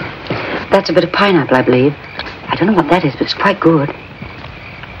 That's a bit of pineapple, I believe. I don't know what that is, but it's quite good.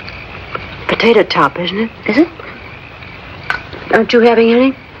 Potato top, isn't it? Is it? Aren't you having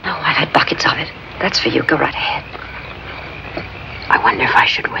any? No, I've had buckets of it. That's for you. Go right ahead. I wonder if I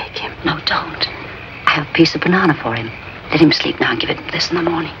should wake him. No, don't. I have a piece of banana for him. Let him sleep now and give him this in the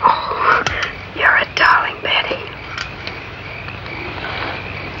morning. Oh, you're a darling, Betty.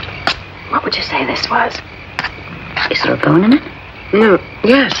 What would you say this was? Is there a bone in it? No,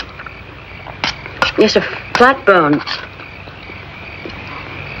 yes. Yes, a flat bone.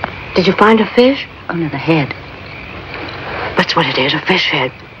 Did you find a fish? Oh, no, the head. That's what it is, a fish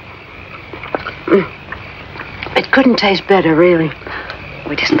head. It couldn't taste better, really.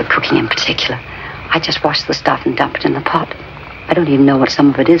 Oh, it isn't the cooking in particular. I just wash the stuff and dump it in the pot. I don't even know what some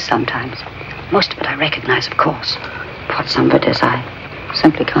of it is sometimes. Most of it I recognize, of course. What some of it is, I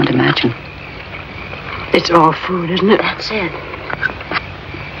simply can't imagine. It's all food, isn't it? That's it.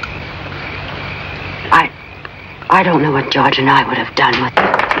 I don't know what George and I would have done with it.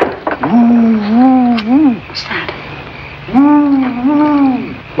 What's that?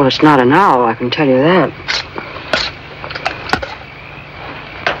 Well, it's not an owl, I can tell you that.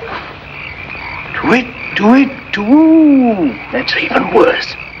 Do. That's even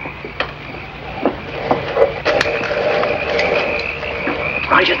worse.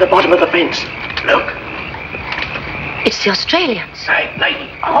 Right at the bottom of the fence. Look. It's the Australians. Right, lady.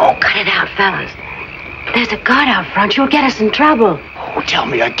 Oh, cut it out, fellas. There's a guard out front. You'll get us in trouble. Oh, tell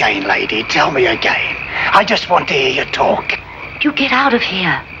me again, lady. Tell me again. I just want to hear you talk. You get out of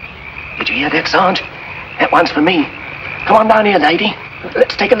here. Did you hear that, Sarge? That one's for me. Come on down here, lady.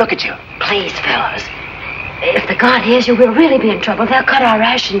 Let's take a look at you. Please, fellas. If the guard hears you, we'll really be in trouble. They'll cut our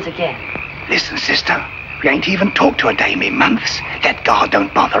rations again. Listen, sister. We ain't even talked to a dame in months. That guard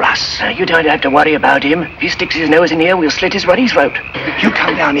don't bother us. You don't have to worry about him. If he sticks his nose in here, we'll slit his ruddy throat. You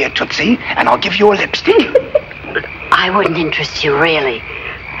come down here, Tootsie, and I'll give you a lipstick. I wouldn't interest you, really.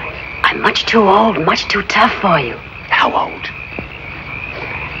 I'm much too old, much too tough for you. How old?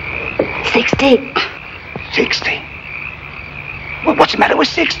 60. 60? Well, what's the matter with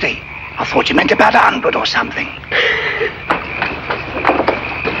 60? I thought you meant about 100 or something.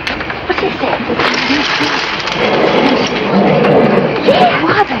 What's it say? Yeah, who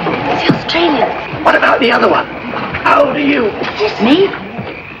are they? It's the Australian. What about the other one? How old are you? Is this me?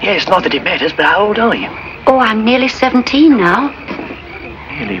 Yes, not that it matters, but how old are you? Oh, I'm nearly 17 now.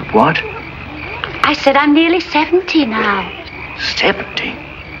 Nearly what? I said I'm nearly 70 now. 70?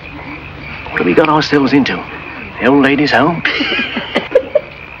 What have we got ourselves into? The old lady's home?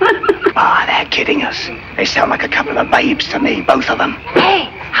 They're kidding us. They sound like a couple of babes to me, both of them. Hey,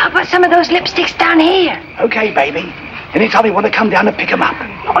 how about some of those lipsticks down here? Okay, baby. Anytime you want to come down and pick them up.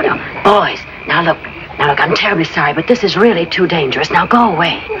 Oh, no. Boys, now look, I'm terribly sorry, but this is really too dangerous. Now go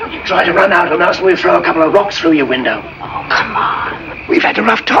away. You try to run out on us and we'll throw a couple of rocks through your window. Oh, come on. We've had a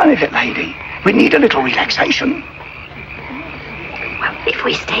rough time of it, lady. We need a little relaxation. Well, if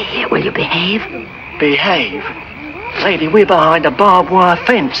we stay here, will you behave? Behave? Lady, we're behind a barbed wire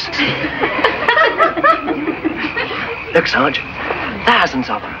fence. Look, Sarge. Thousands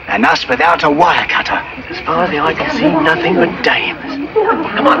of them. And us without a wire cutter. As far as the eye can see, nothing but dames.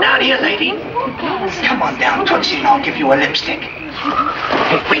 Come on down here, lady. Come on down, Tootsie, and I'll give you a lipstick.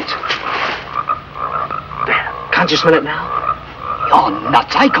 Hey, wait. There. Can't you smell it now? You're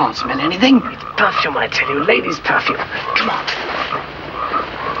nuts. I can't smell anything. It's perfume, I tell you. Ladies' perfume. Come on.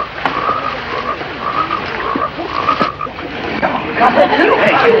 Hey,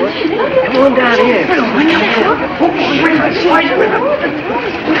 come on down here.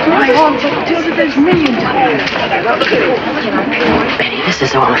 There's millions of them. Benny, this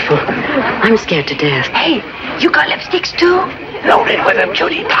is awful. I'm scared to death. Hey, you got lipsticks too? Loaded with them,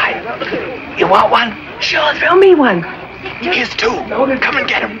 cutie pie. You want one? Sure, throw me one. Here's two. Come and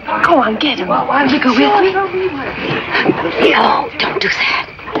get them. Go on, get them. Will you go with me? No, don't do that.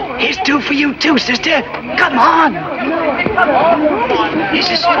 Here's two for you too, sister. Come on. This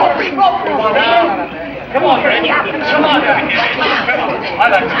is strawberry. Come on, Fred. Come on.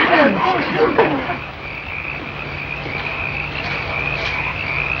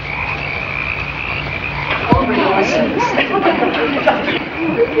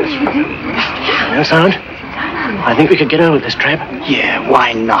 No, Sarge? I think we could get over this trap. Yeah,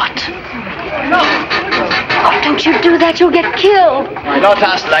 why not? Oh, don't you do that. You'll get killed. Not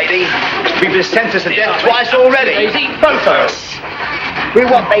us, lady. We've been sentenced to death twice already. Both of us. We're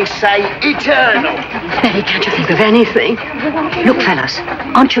what they say, eternal. Betty, can't you think of anything? Look, fellas,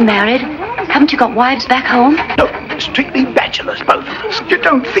 aren't you married? Haven't you got wives back home? No, strictly bachelors, both of us. You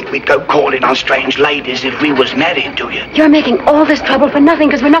don't think we'd go calling on strange ladies if we was married, do you? You're making all this trouble for nothing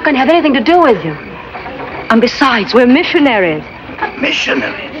because we're not going to have anything to do with you. And besides, we're missionaries.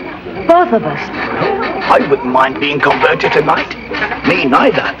 Missionaries? Both of us. I wouldn't mind being converted tonight. Me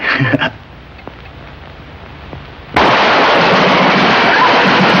neither.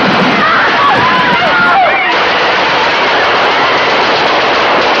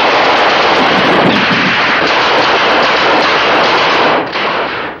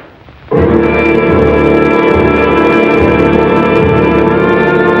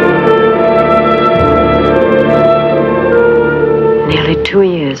 Nearly 2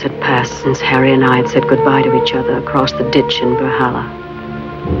 years had passed since Harry and I had said goodbye to each other across the ditch in Valhalla.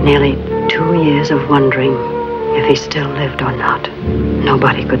 Nearly 2 years of wondering if he still lived or not.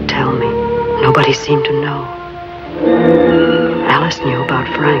 Nobody could tell me. Nobody seemed to know. Alice knew about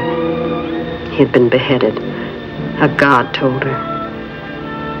Frank. He had been beheaded. A guard told her.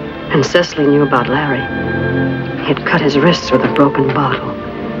 And Cecily knew about Larry. He had cut his wrists with a broken bottle.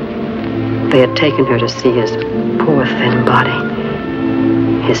 They had taken her to see his poor thin body.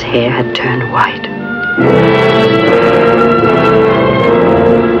 His hair had turned white.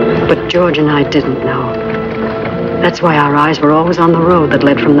 But George and I didn't know. That's why our eyes were always on the road that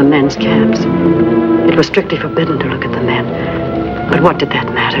led from the men's camps. It was strictly forbidden to look at the men. But what did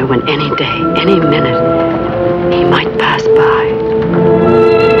that matter when any day, any minute, he might pass by?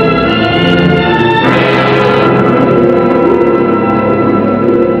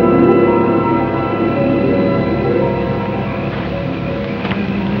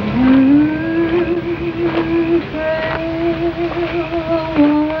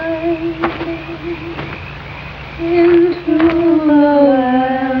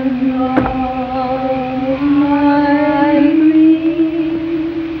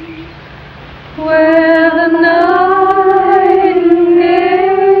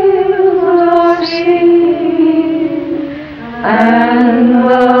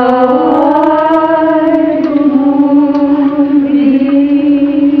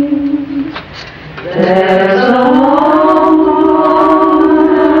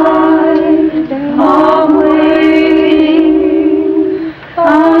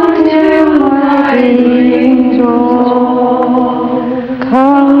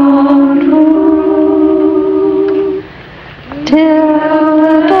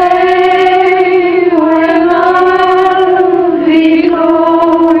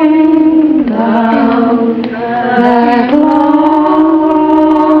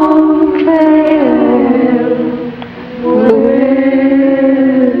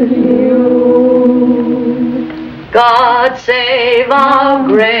 God save our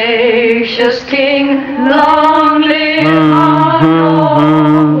gracious King. Long live our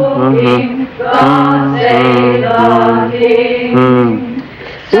noble King. God save our King.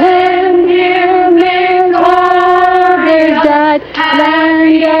 Send him victory that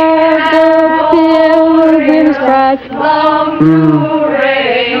land of the pilgrims that long to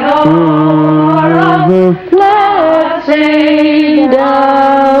reign o'er us. Blessed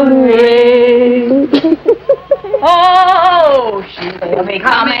of reign. Oh, they'll be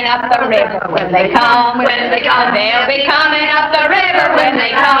coming up the river when they come, when they come. They'll be coming up the river when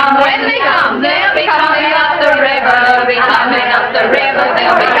they come, when they come. They'll be coming up the river, they'll be coming up the river,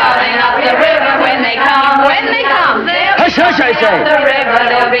 they'll be coming up the river when they come, when they come. They'll be coming up the river,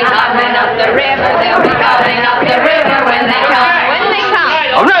 they'll be coming up the river, they'll be coming up the river when they come, when they come.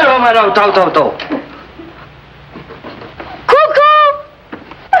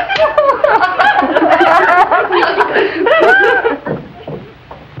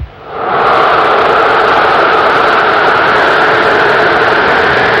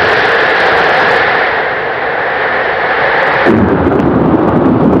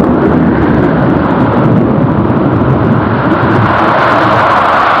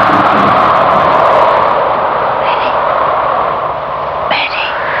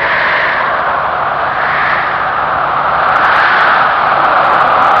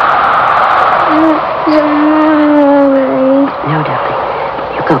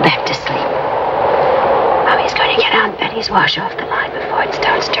 Wash off the line before it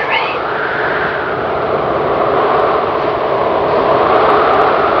starts to rain.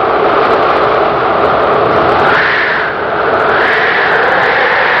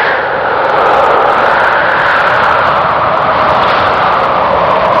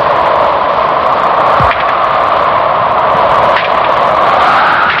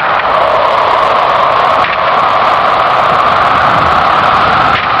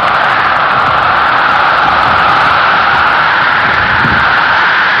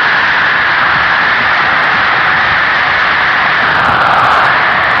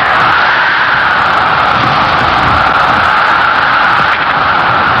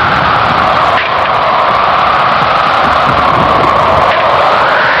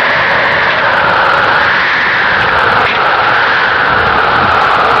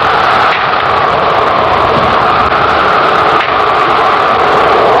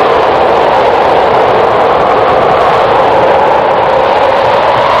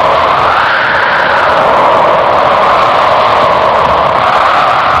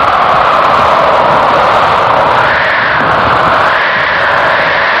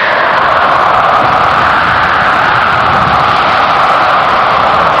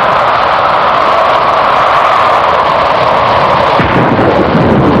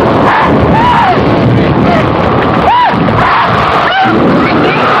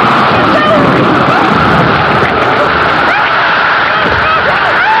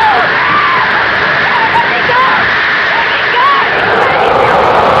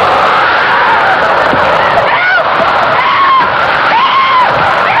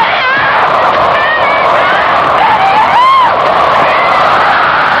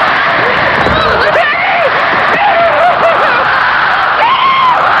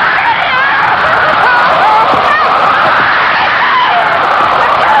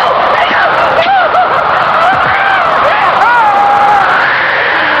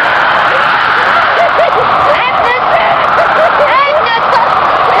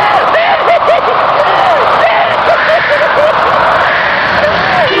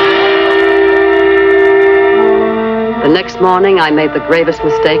 Morning, I made the gravest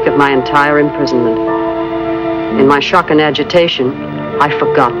mistake of my entire imprisonment. In my shock and agitation, I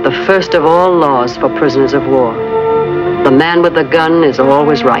forgot the first of all laws for prisoners of war. The man with the gun is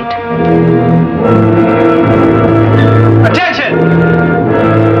always right. Attention!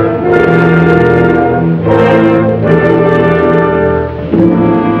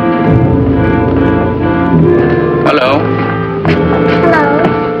 Hello. Hello.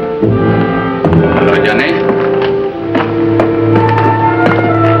 Hello, Johnny.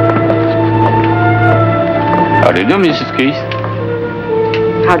 How do you do, Mrs. Keith?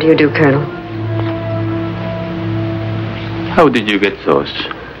 How do you do, Colonel? How did you get those?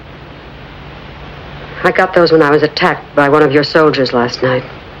 I got those when I was attacked by one of your soldiers last night.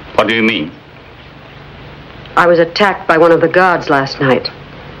 What do you mean? I was attacked by one of the guards last night.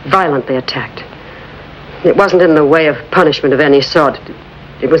 Violently attacked. It wasn't in the way of punishment of any sort.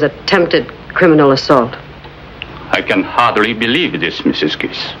 It was attempted criminal assault. I can hardly believe this, Mrs.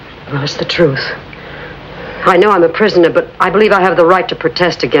 Keith. Well, it's the truth. I know I'm a prisoner, but I believe I have the right to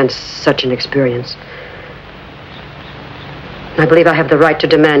protest against such an experience. I believe I have the right to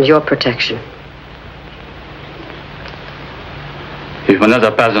demand your protection. If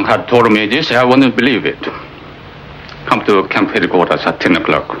another person had told me this, I wouldn't believe it. Come to camp headquarters at 10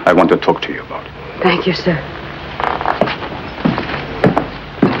 o'clock. I want to talk to you about it. Thank you, sir.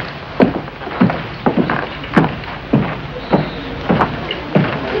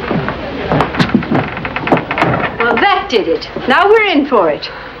 Well, that did it. Now we're in for it.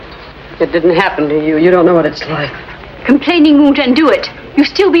 It didn't happen to you. You don't know what it's like. Complaining won't undo it. You've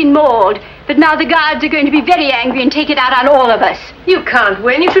still been mauled, but now the guards are going to be very angry and take it out on all of us. You can't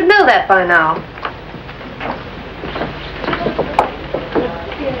win. You should know that by now.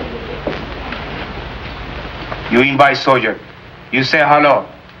 You invite soldier. You say hello.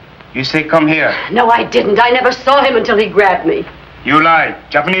 You say come here. No, I didn't. I never saw him until he grabbed me. You lie.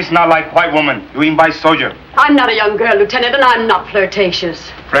 Japanese not like white woman. You invite soldier. I'm not a young girl, Lieutenant, and I'm not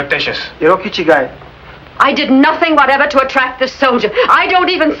flirtatious. Flirtatious. Yokichi guy. I did nothing whatever to attract this soldier. I don't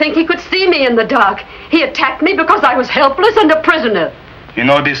even think he could see me in the dark. He attacked me because I was helpless and a prisoner. You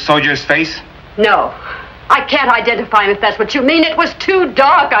know this soldier's face? No. I can't identify him if that's what you mean. It was too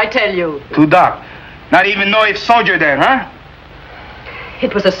dark, I tell you. Too dark. Not even know if soldier there, huh?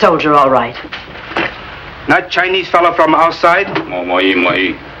 It was a soldier, all right. Not Chinese fellow from outside? もうい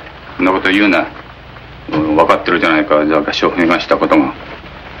い。そんなこと言うな。分かってるじゃないか。証拠がしたことも。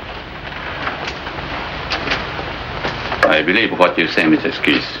I believe what you say, Mrs.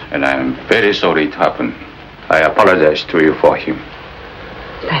 Keith, and I am very sorry it happened. I apologize to you for him.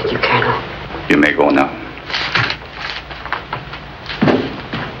 Thank you, Colonel. You may go now.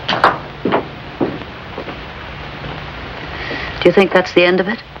 Do you think that's the end of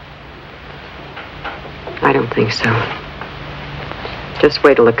it? I don't think so. Just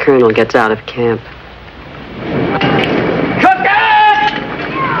wait till the colonel gets out of camp.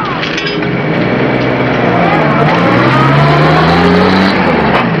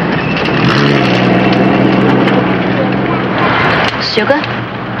 Sugar?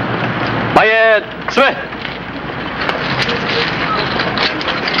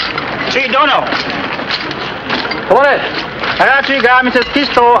 Gee, Dono. What? 話がミセスキ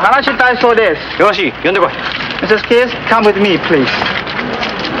スと話したいそうです。よし、呼んでこい。ミセスキス、come with me, please.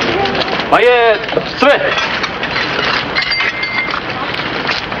 前へ進め。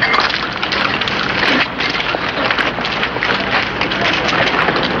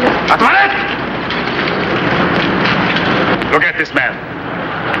集まれ！ Look at this man.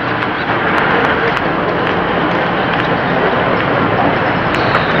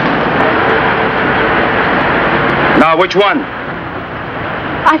 Now, which one?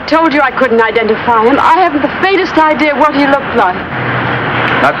 I told you I couldn't identify him. I haven't the faintest idea what he looked like.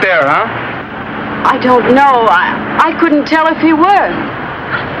 Not there, huh? I don't know. I couldn't tell if he were.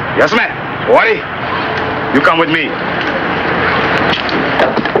 Yes, ma'am. Owari, you come with me.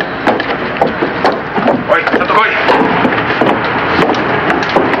 Oi, Sato koi.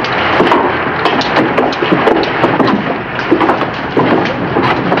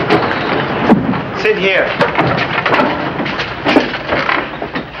 Sit here.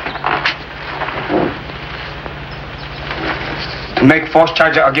 To make false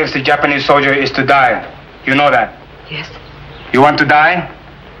charge against the Japanese soldier is to die. You know that? Yes. You want to die?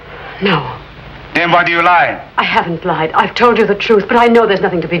 No. Then why do you lie? I haven't lied. I've told you the truth, but I know there's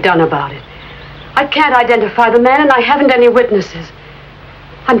nothing to be done about it. I can't identify the man, and I haven't any witnesses.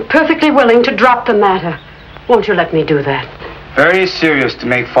 I'm perfectly willing to drop the matter. Won't you let me do that? Very serious to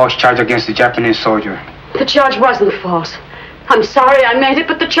make false charge against the Japanese soldier. The charge wasn't false. I'm sorry I made it,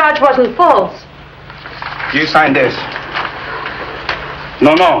 but the charge wasn't false. You sign this.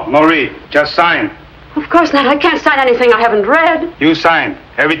 No, read. Just sign. Of course not. I can't sign anything I haven't read. You sign.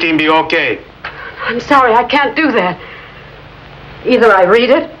 Everything be okay. I'm sorry, I can't do that. Either I read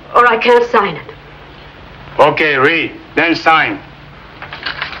it, or I can't sign it. Okay, read. Then sign.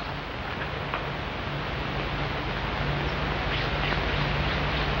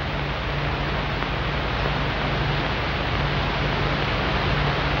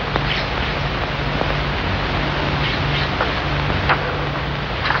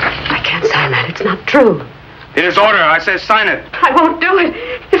 It's not true. It is order. I said sign it. I won't do it.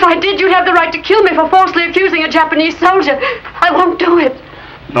 If I did, you'd have the right to kill me for falsely accusing a Japanese soldier. I won't do it.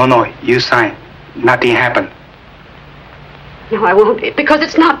 No, you sign. Nothing happened. No, I won't, because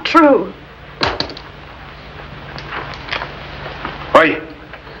it's not true. Oi,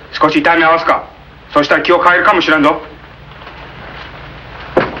 少し痛み合わすか。そしたら気を変えるかもしれんぞ。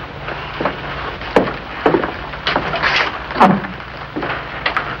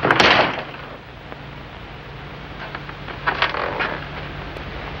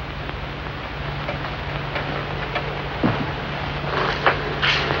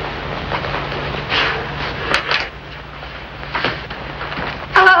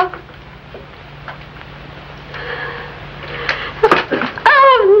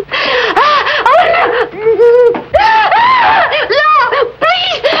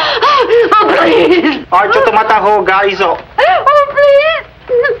った方がいいぞ。Oh, please!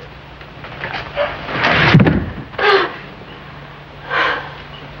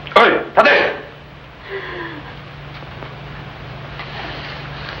おい、立て。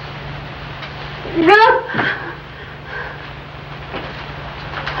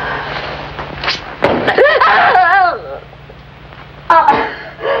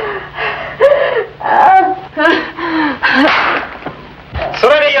そ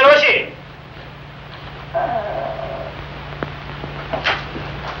れでよろしい。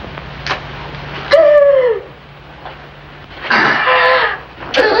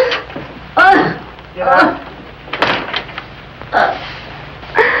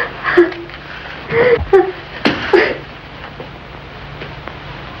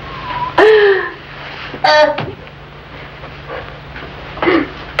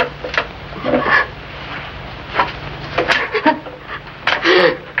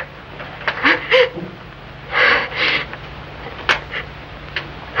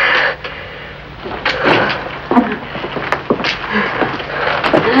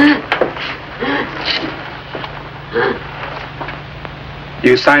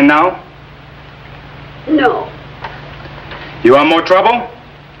You sign now? No. You want more trouble?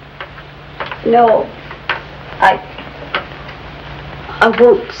 No. I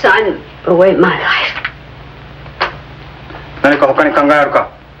won't sign away my life. 何か他に考えある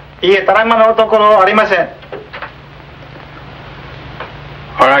か？いいえ、ただいまのところありません。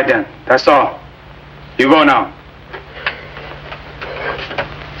All right then, that's all. You go now.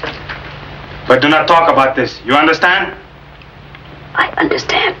 But do not talk about this. You understand? I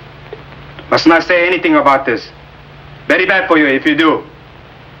understand. Must not say anything about this. Very bad for you if you do.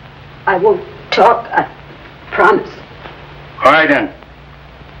 I won't talk, I promise. All right then.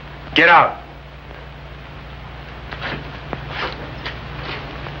 Get out.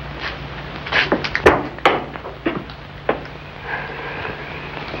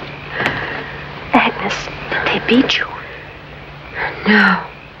 Agnes, did they beat you? No.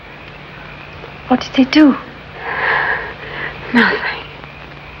 What did they do? Nothing.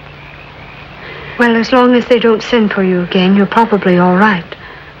 Well, as long as they don't send for you again, you're probably all right.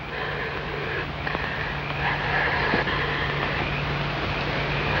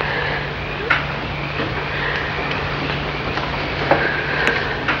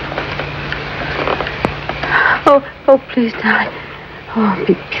 Oh, please, darling. Oh,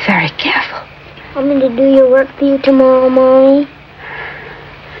 be very careful. I'm going to do your work for you tomorrow, Mommy.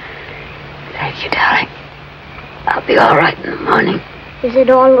 Thank you, darling. I'll be all right in the morning. Is it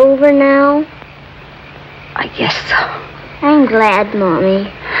all over now? I guess so. I'm glad, Mommy.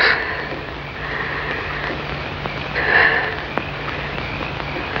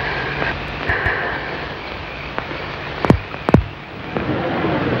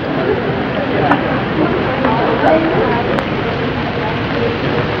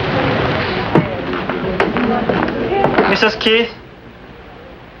 Mrs. Keith?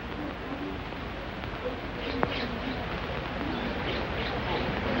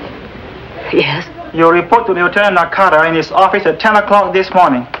 Yes? Your report to Lieutenant Nakata in his office at 10 o'clock this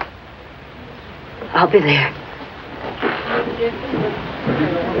morning. I'll be there.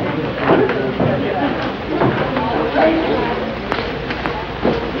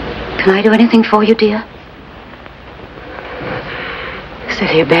 Can I do anything for you, dear? Sit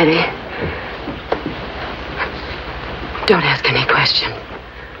here, Betty. Don't ask any questions.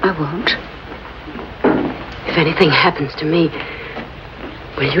 I won't. If anything happens to me,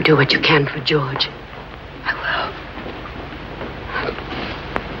 will you do what you can for George? I will.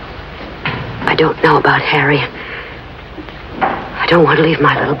 I don't know about Harry. I don't want to leave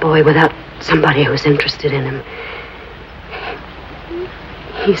my little boy without somebody who's interested in him.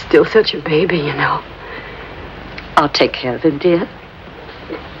 He's still such a baby, you know. I'll take care of him, dear.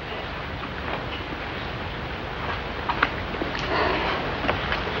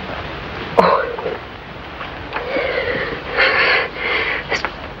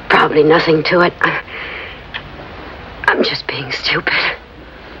 Probably nothing to it. I'm just being stupid.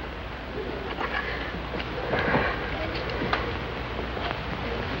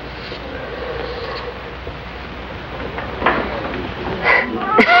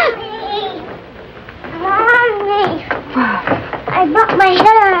 Mommy! I bumped my head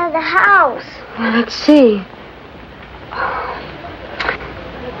out of the house. Well, let's see.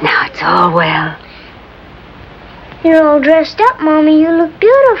 Now it's all well. You're all dressed up, Mommy. You look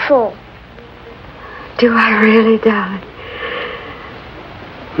beautiful. Do I really, darling?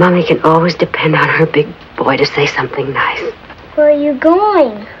 Mommy can always depend on her big boy to say something nice. Where are you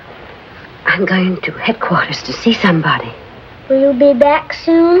going? I'm going to headquarters to see somebody. Will you be back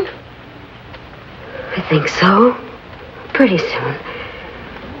soon? I think so. Pretty soon.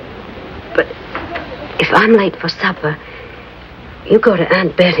 But if I'm late for supper, you go to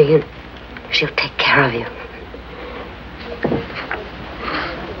Aunt Betty and she'll take care of you.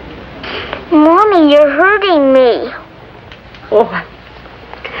 Mommy, you're hurting me. Oh,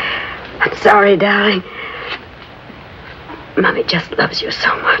 I'm sorry, darling. Mommy just loves you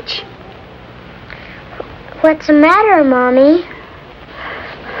so much. What's the matter, Mommy?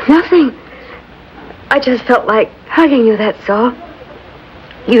 Nothing. I just felt like hugging you, that's all.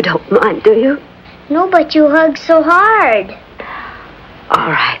 You don't mind, do you? No, but you hug so hard. All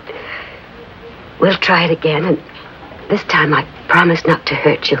right. We'll try it again, and this time I promise not to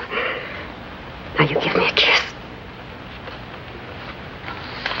hurt you. Now you give me a kiss.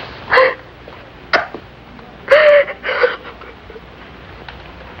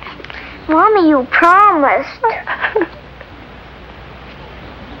 Mommy, you promised.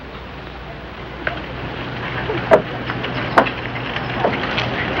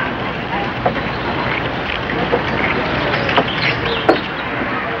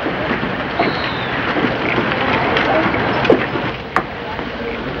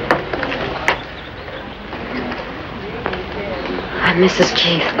 I'm Mrs.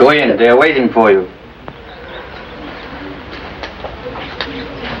 Keith. Go in. They're waiting for you.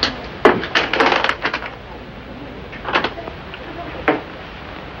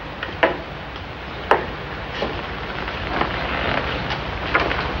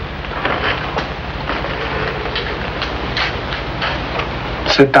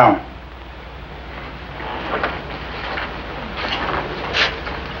 Sit down.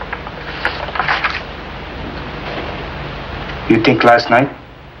 You think last night?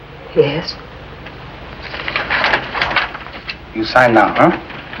 Yes. You signed now, huh?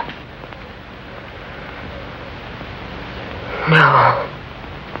 No.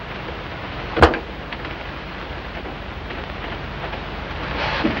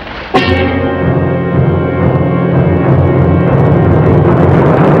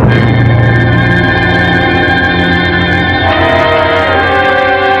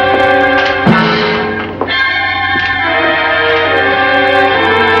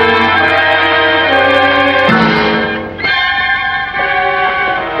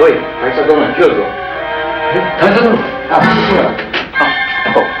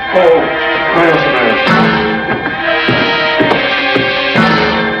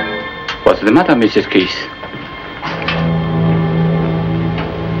 What's the matter, Mrs. Keith?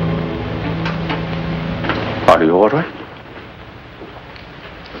 Are you all right?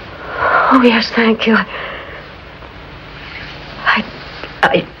 Oh, yes, thank you.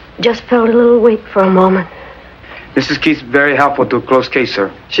 I just felt a little weak for a moment. Mrs. Keith's very helpful to a close case,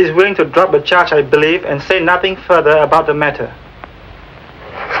 sir. She's willing to drop the charge, I believe, and say nothing further about the matter.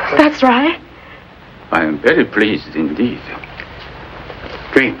 That's right. I am very pleased indeed.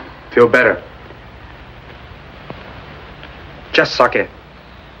 Drink. Feel better. Just suck it.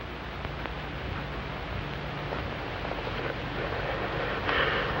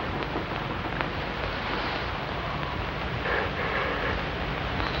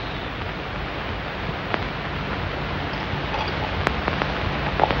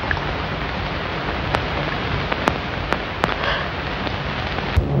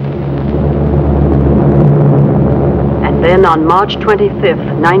 Then on March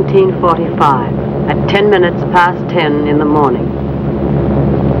 25th, 1945, at 10 minutes past 10 in the morning.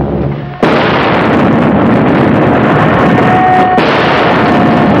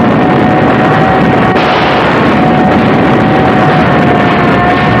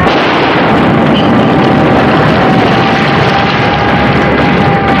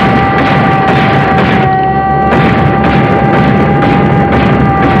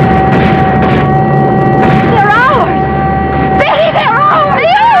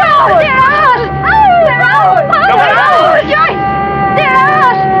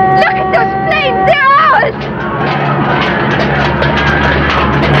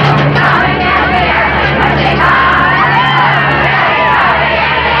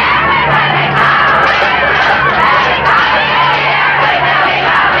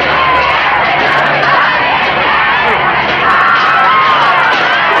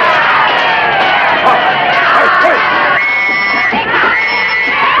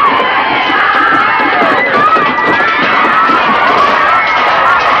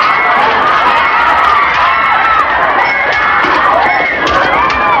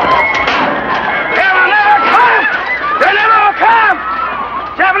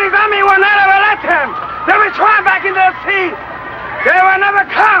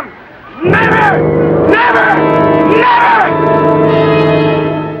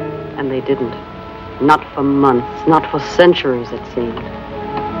 Not for months, not for centuries, it seemed.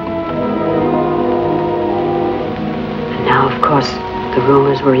 And now, of course, the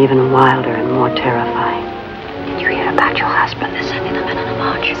rumors were even wilder and more terrifying. Did you hear about your husband? They're sending the men on a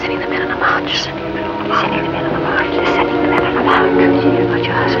march. They're sending the men on a march. They're sending the men on a march. They're sending the men on a march. They're sending the men on a march. Did you hear about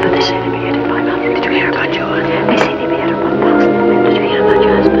your husband? They say they beheaded 500. Did you hear about yours? They say they beheaded 1,000 men. Did you hear about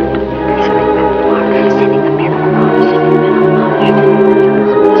your husband? They're sending the men on a march. They're sending the men on a march.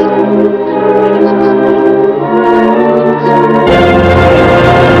 They're sending the men on a march. They're sending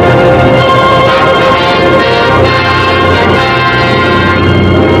the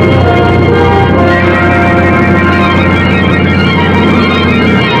men on a march.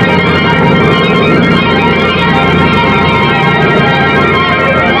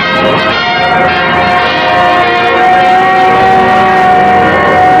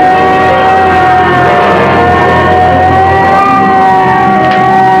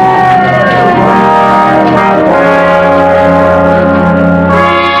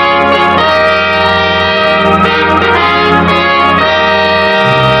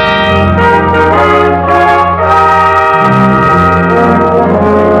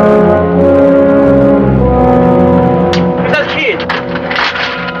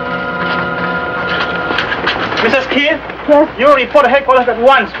 You report to headquarters at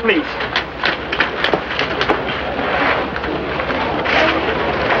once, please.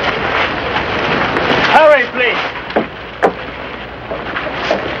 Hurry, please.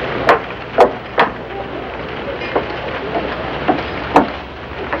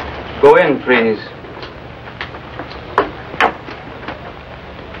 Go in, please.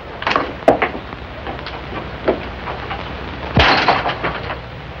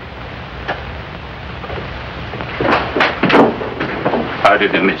 How do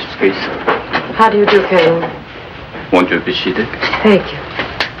you do, Mrs. Keith? How do you do, Colonel? Won't you be seated? Thank you.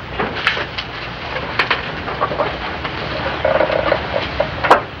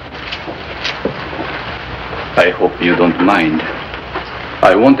 I hope you don't mind.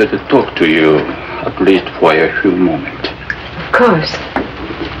 I wanted to talk to you, at least for a few moments. Of course.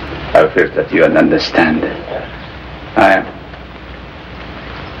 I feel that you understand.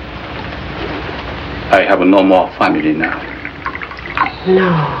 I have no more family now.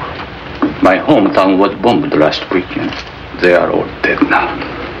 No. My hometown was bombed last weekend. They are all dead now.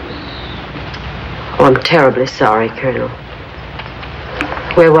 Oh, I'm terribly sorry, Colonel.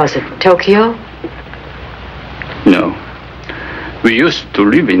 Where was it? Tokyo? No. We used to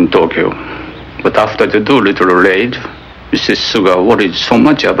live in Tokyo. But after the Doolittle raid, Mrs. Suga worried so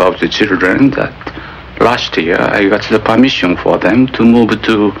much about the children that last year I got the permission for them to move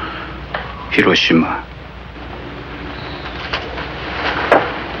to Hiroshima.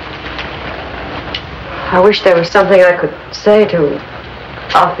 I wish there was something I could say to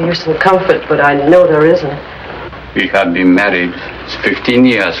offer you some comfort, but I know there isn't. We have been married 15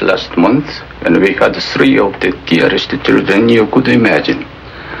 years last month, and we had 3 of the dearest children you could imagine.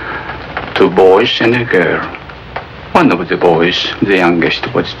 2 boys and a girl. One of the boys, the youngest,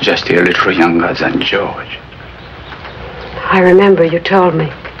 was just a little younger than George. I remember you told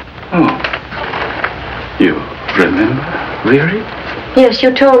me. Oh. You remember? Really? Yes,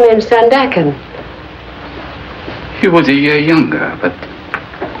 you told me in Sandakan. He was a year younger, but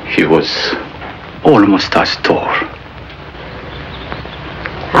he was almost as tall.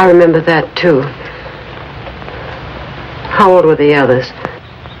 I remember that, too. How old were the others?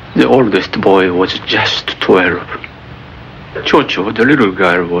 The oldest boy was just 12. Chocho, the little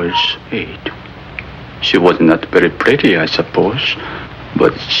girl, was 8. She was not very pretty, I suppose,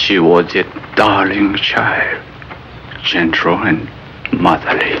 but she was a darling child, gentle and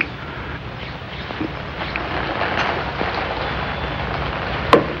motherly.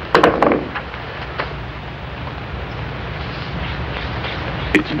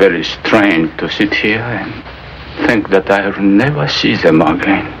 It's very strange to sit here and think that I'll never see them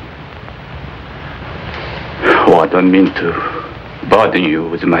again. Oh, I don't mean to burden you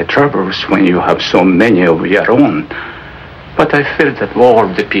with my troubles when you have so many of your own, but I feel that of all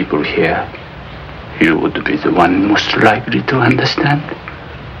the people here, you would be the one most likely to understand.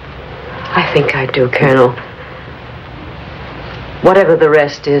 I think I do, Colonel. Whatever the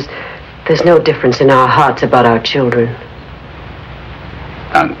rest is, there's no difference in our hearts about our children.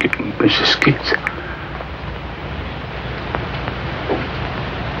 Thank you, Mrs. Keith.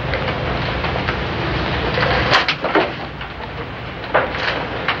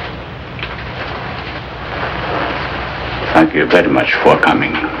 Thank you very much for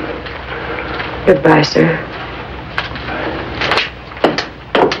coming. Goodbye, sir.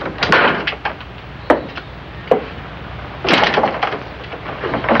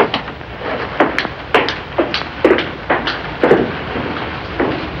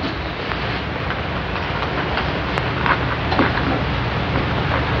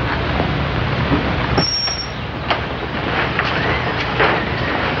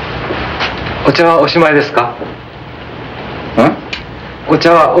 お茶はおしまいですか？お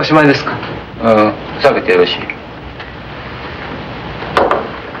茶はおしまいですか？下げてよろしい。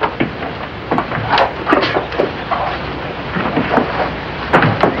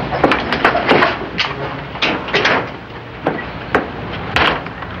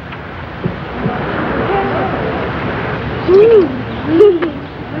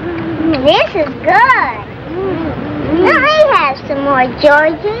This is good. Let me have some more,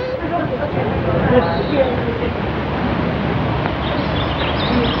 Georgie.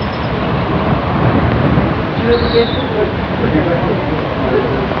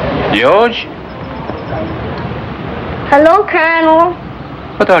 George? Hello, Colonel.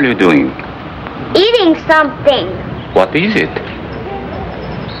 What are you doing? Eating something. What is it?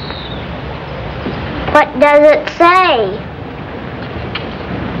 What does it say?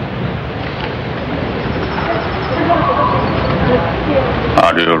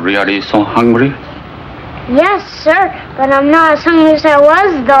 Are you really so hungry? Yes, sir, but I'm not as hungry as I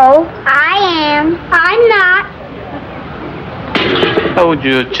was, though. I am. I'm not. How would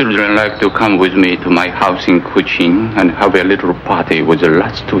you children like to come with me to my house in Kuching and have a little party with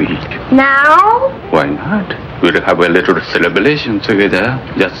lots to eat? Now? Why not? We'll have a little celebration together,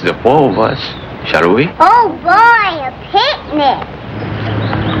 just the four of us, shall we? Oh, boy, a picnic.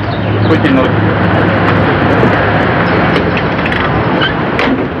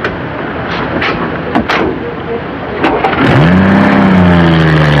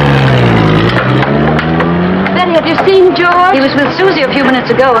 Have you seen George? He was with Susie a few minutes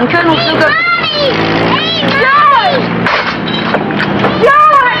ago, and Colonel Sugar... Mommy! Hey, George!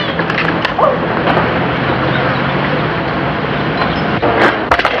 George!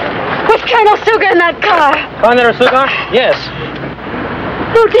 Was Colonel Sugar in that car? Colonel Sugar? Yes.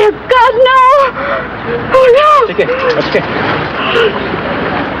 Oh, dear God, no! Oh, no! It's okay. It's okay.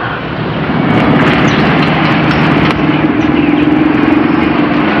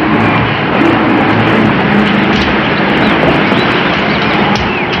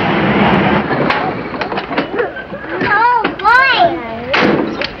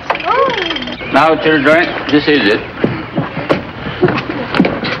 Now, children, this is it.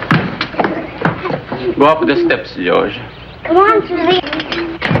 Go up the steps, George. Come on, Susie.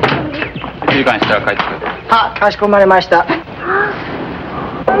 1時間したら帰ってくる。は、かしこまりました。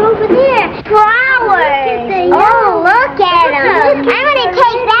Over there, flowers. Oh, look at them. I'm gonna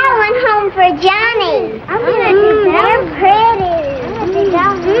take that one home for Johnny. I'm gonna do that. They're pretty.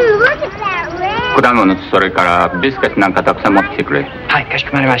 Look at that red. 果物とそれからビスケットなんかたくさん持ってきてくれ。はい、かし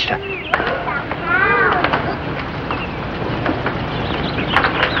こまりました。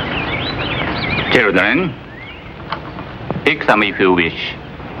Children, pick some if you wish.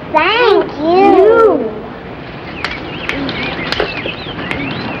 Thank you.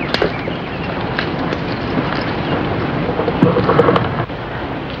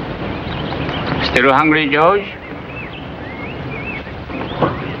 Still hungry, George?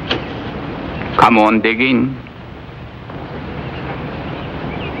 Come on, dig in.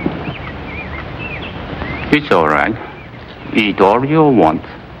 It's all right. Eat all you want.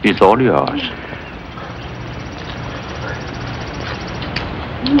 It's all yours.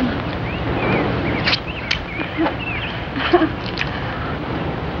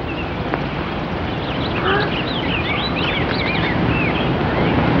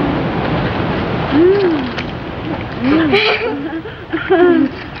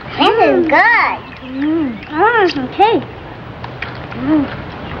 This is good. I want some cake.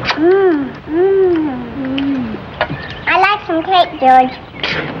 I like some cake, George.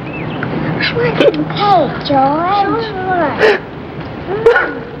 I want some cake, George.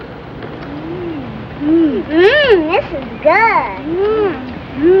 This is good.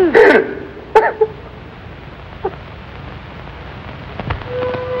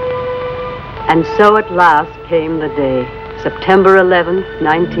 And so at last came the day, September 11th,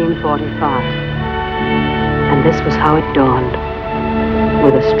 1945. And this was how it dawned,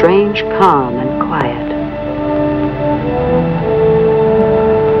 with a strange calm and quiet.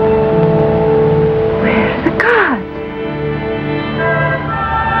 Where are the gods?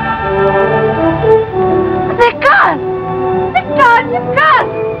 They're gone! The gods have gone!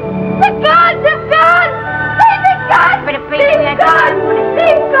 The gods have gone! The gods! But they're gone!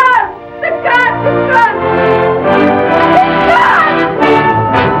 They're gone! The gods have gone! The gods!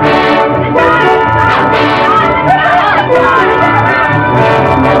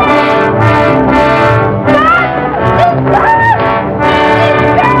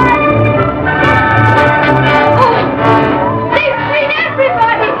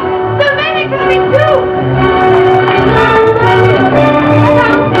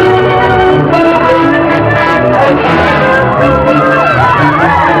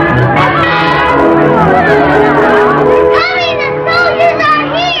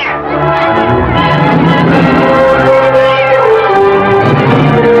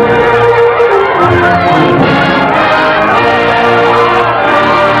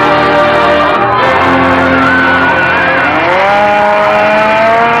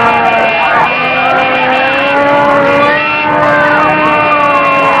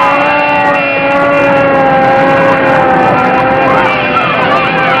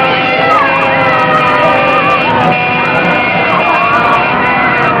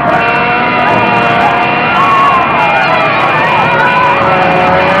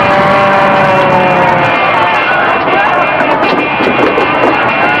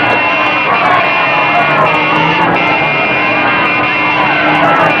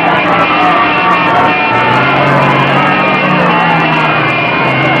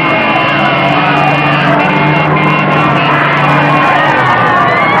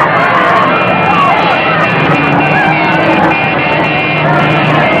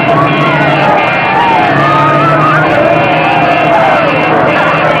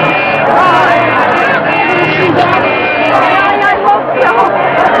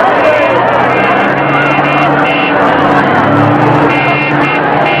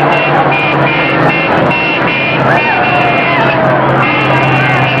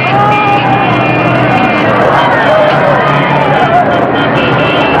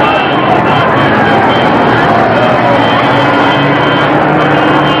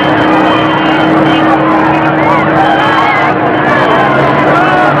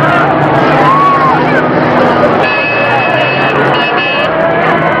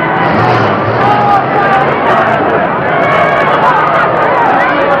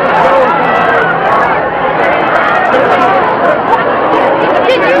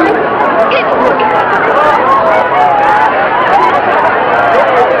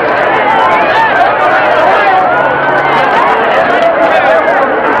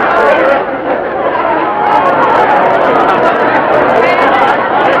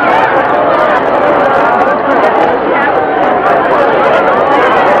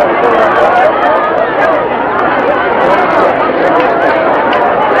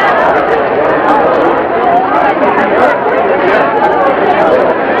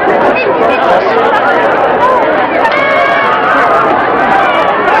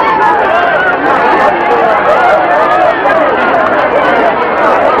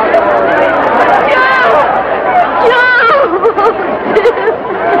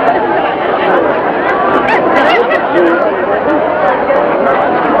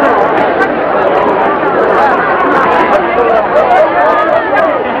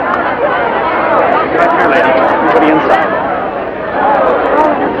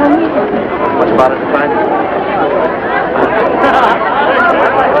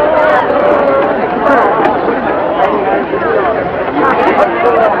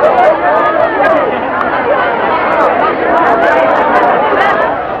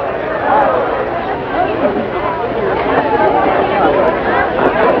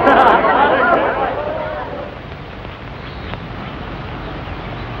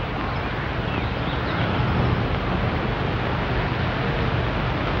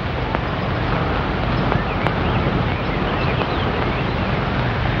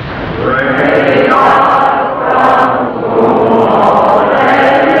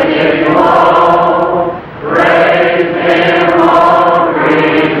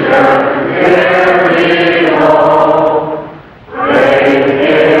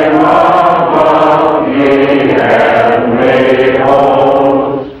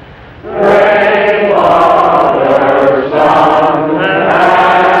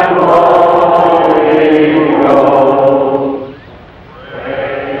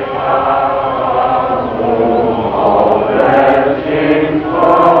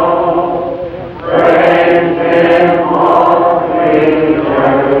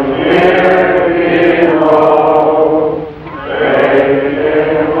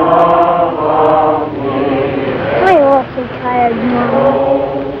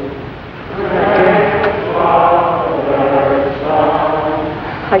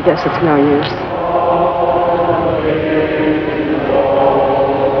 I guess it's no use.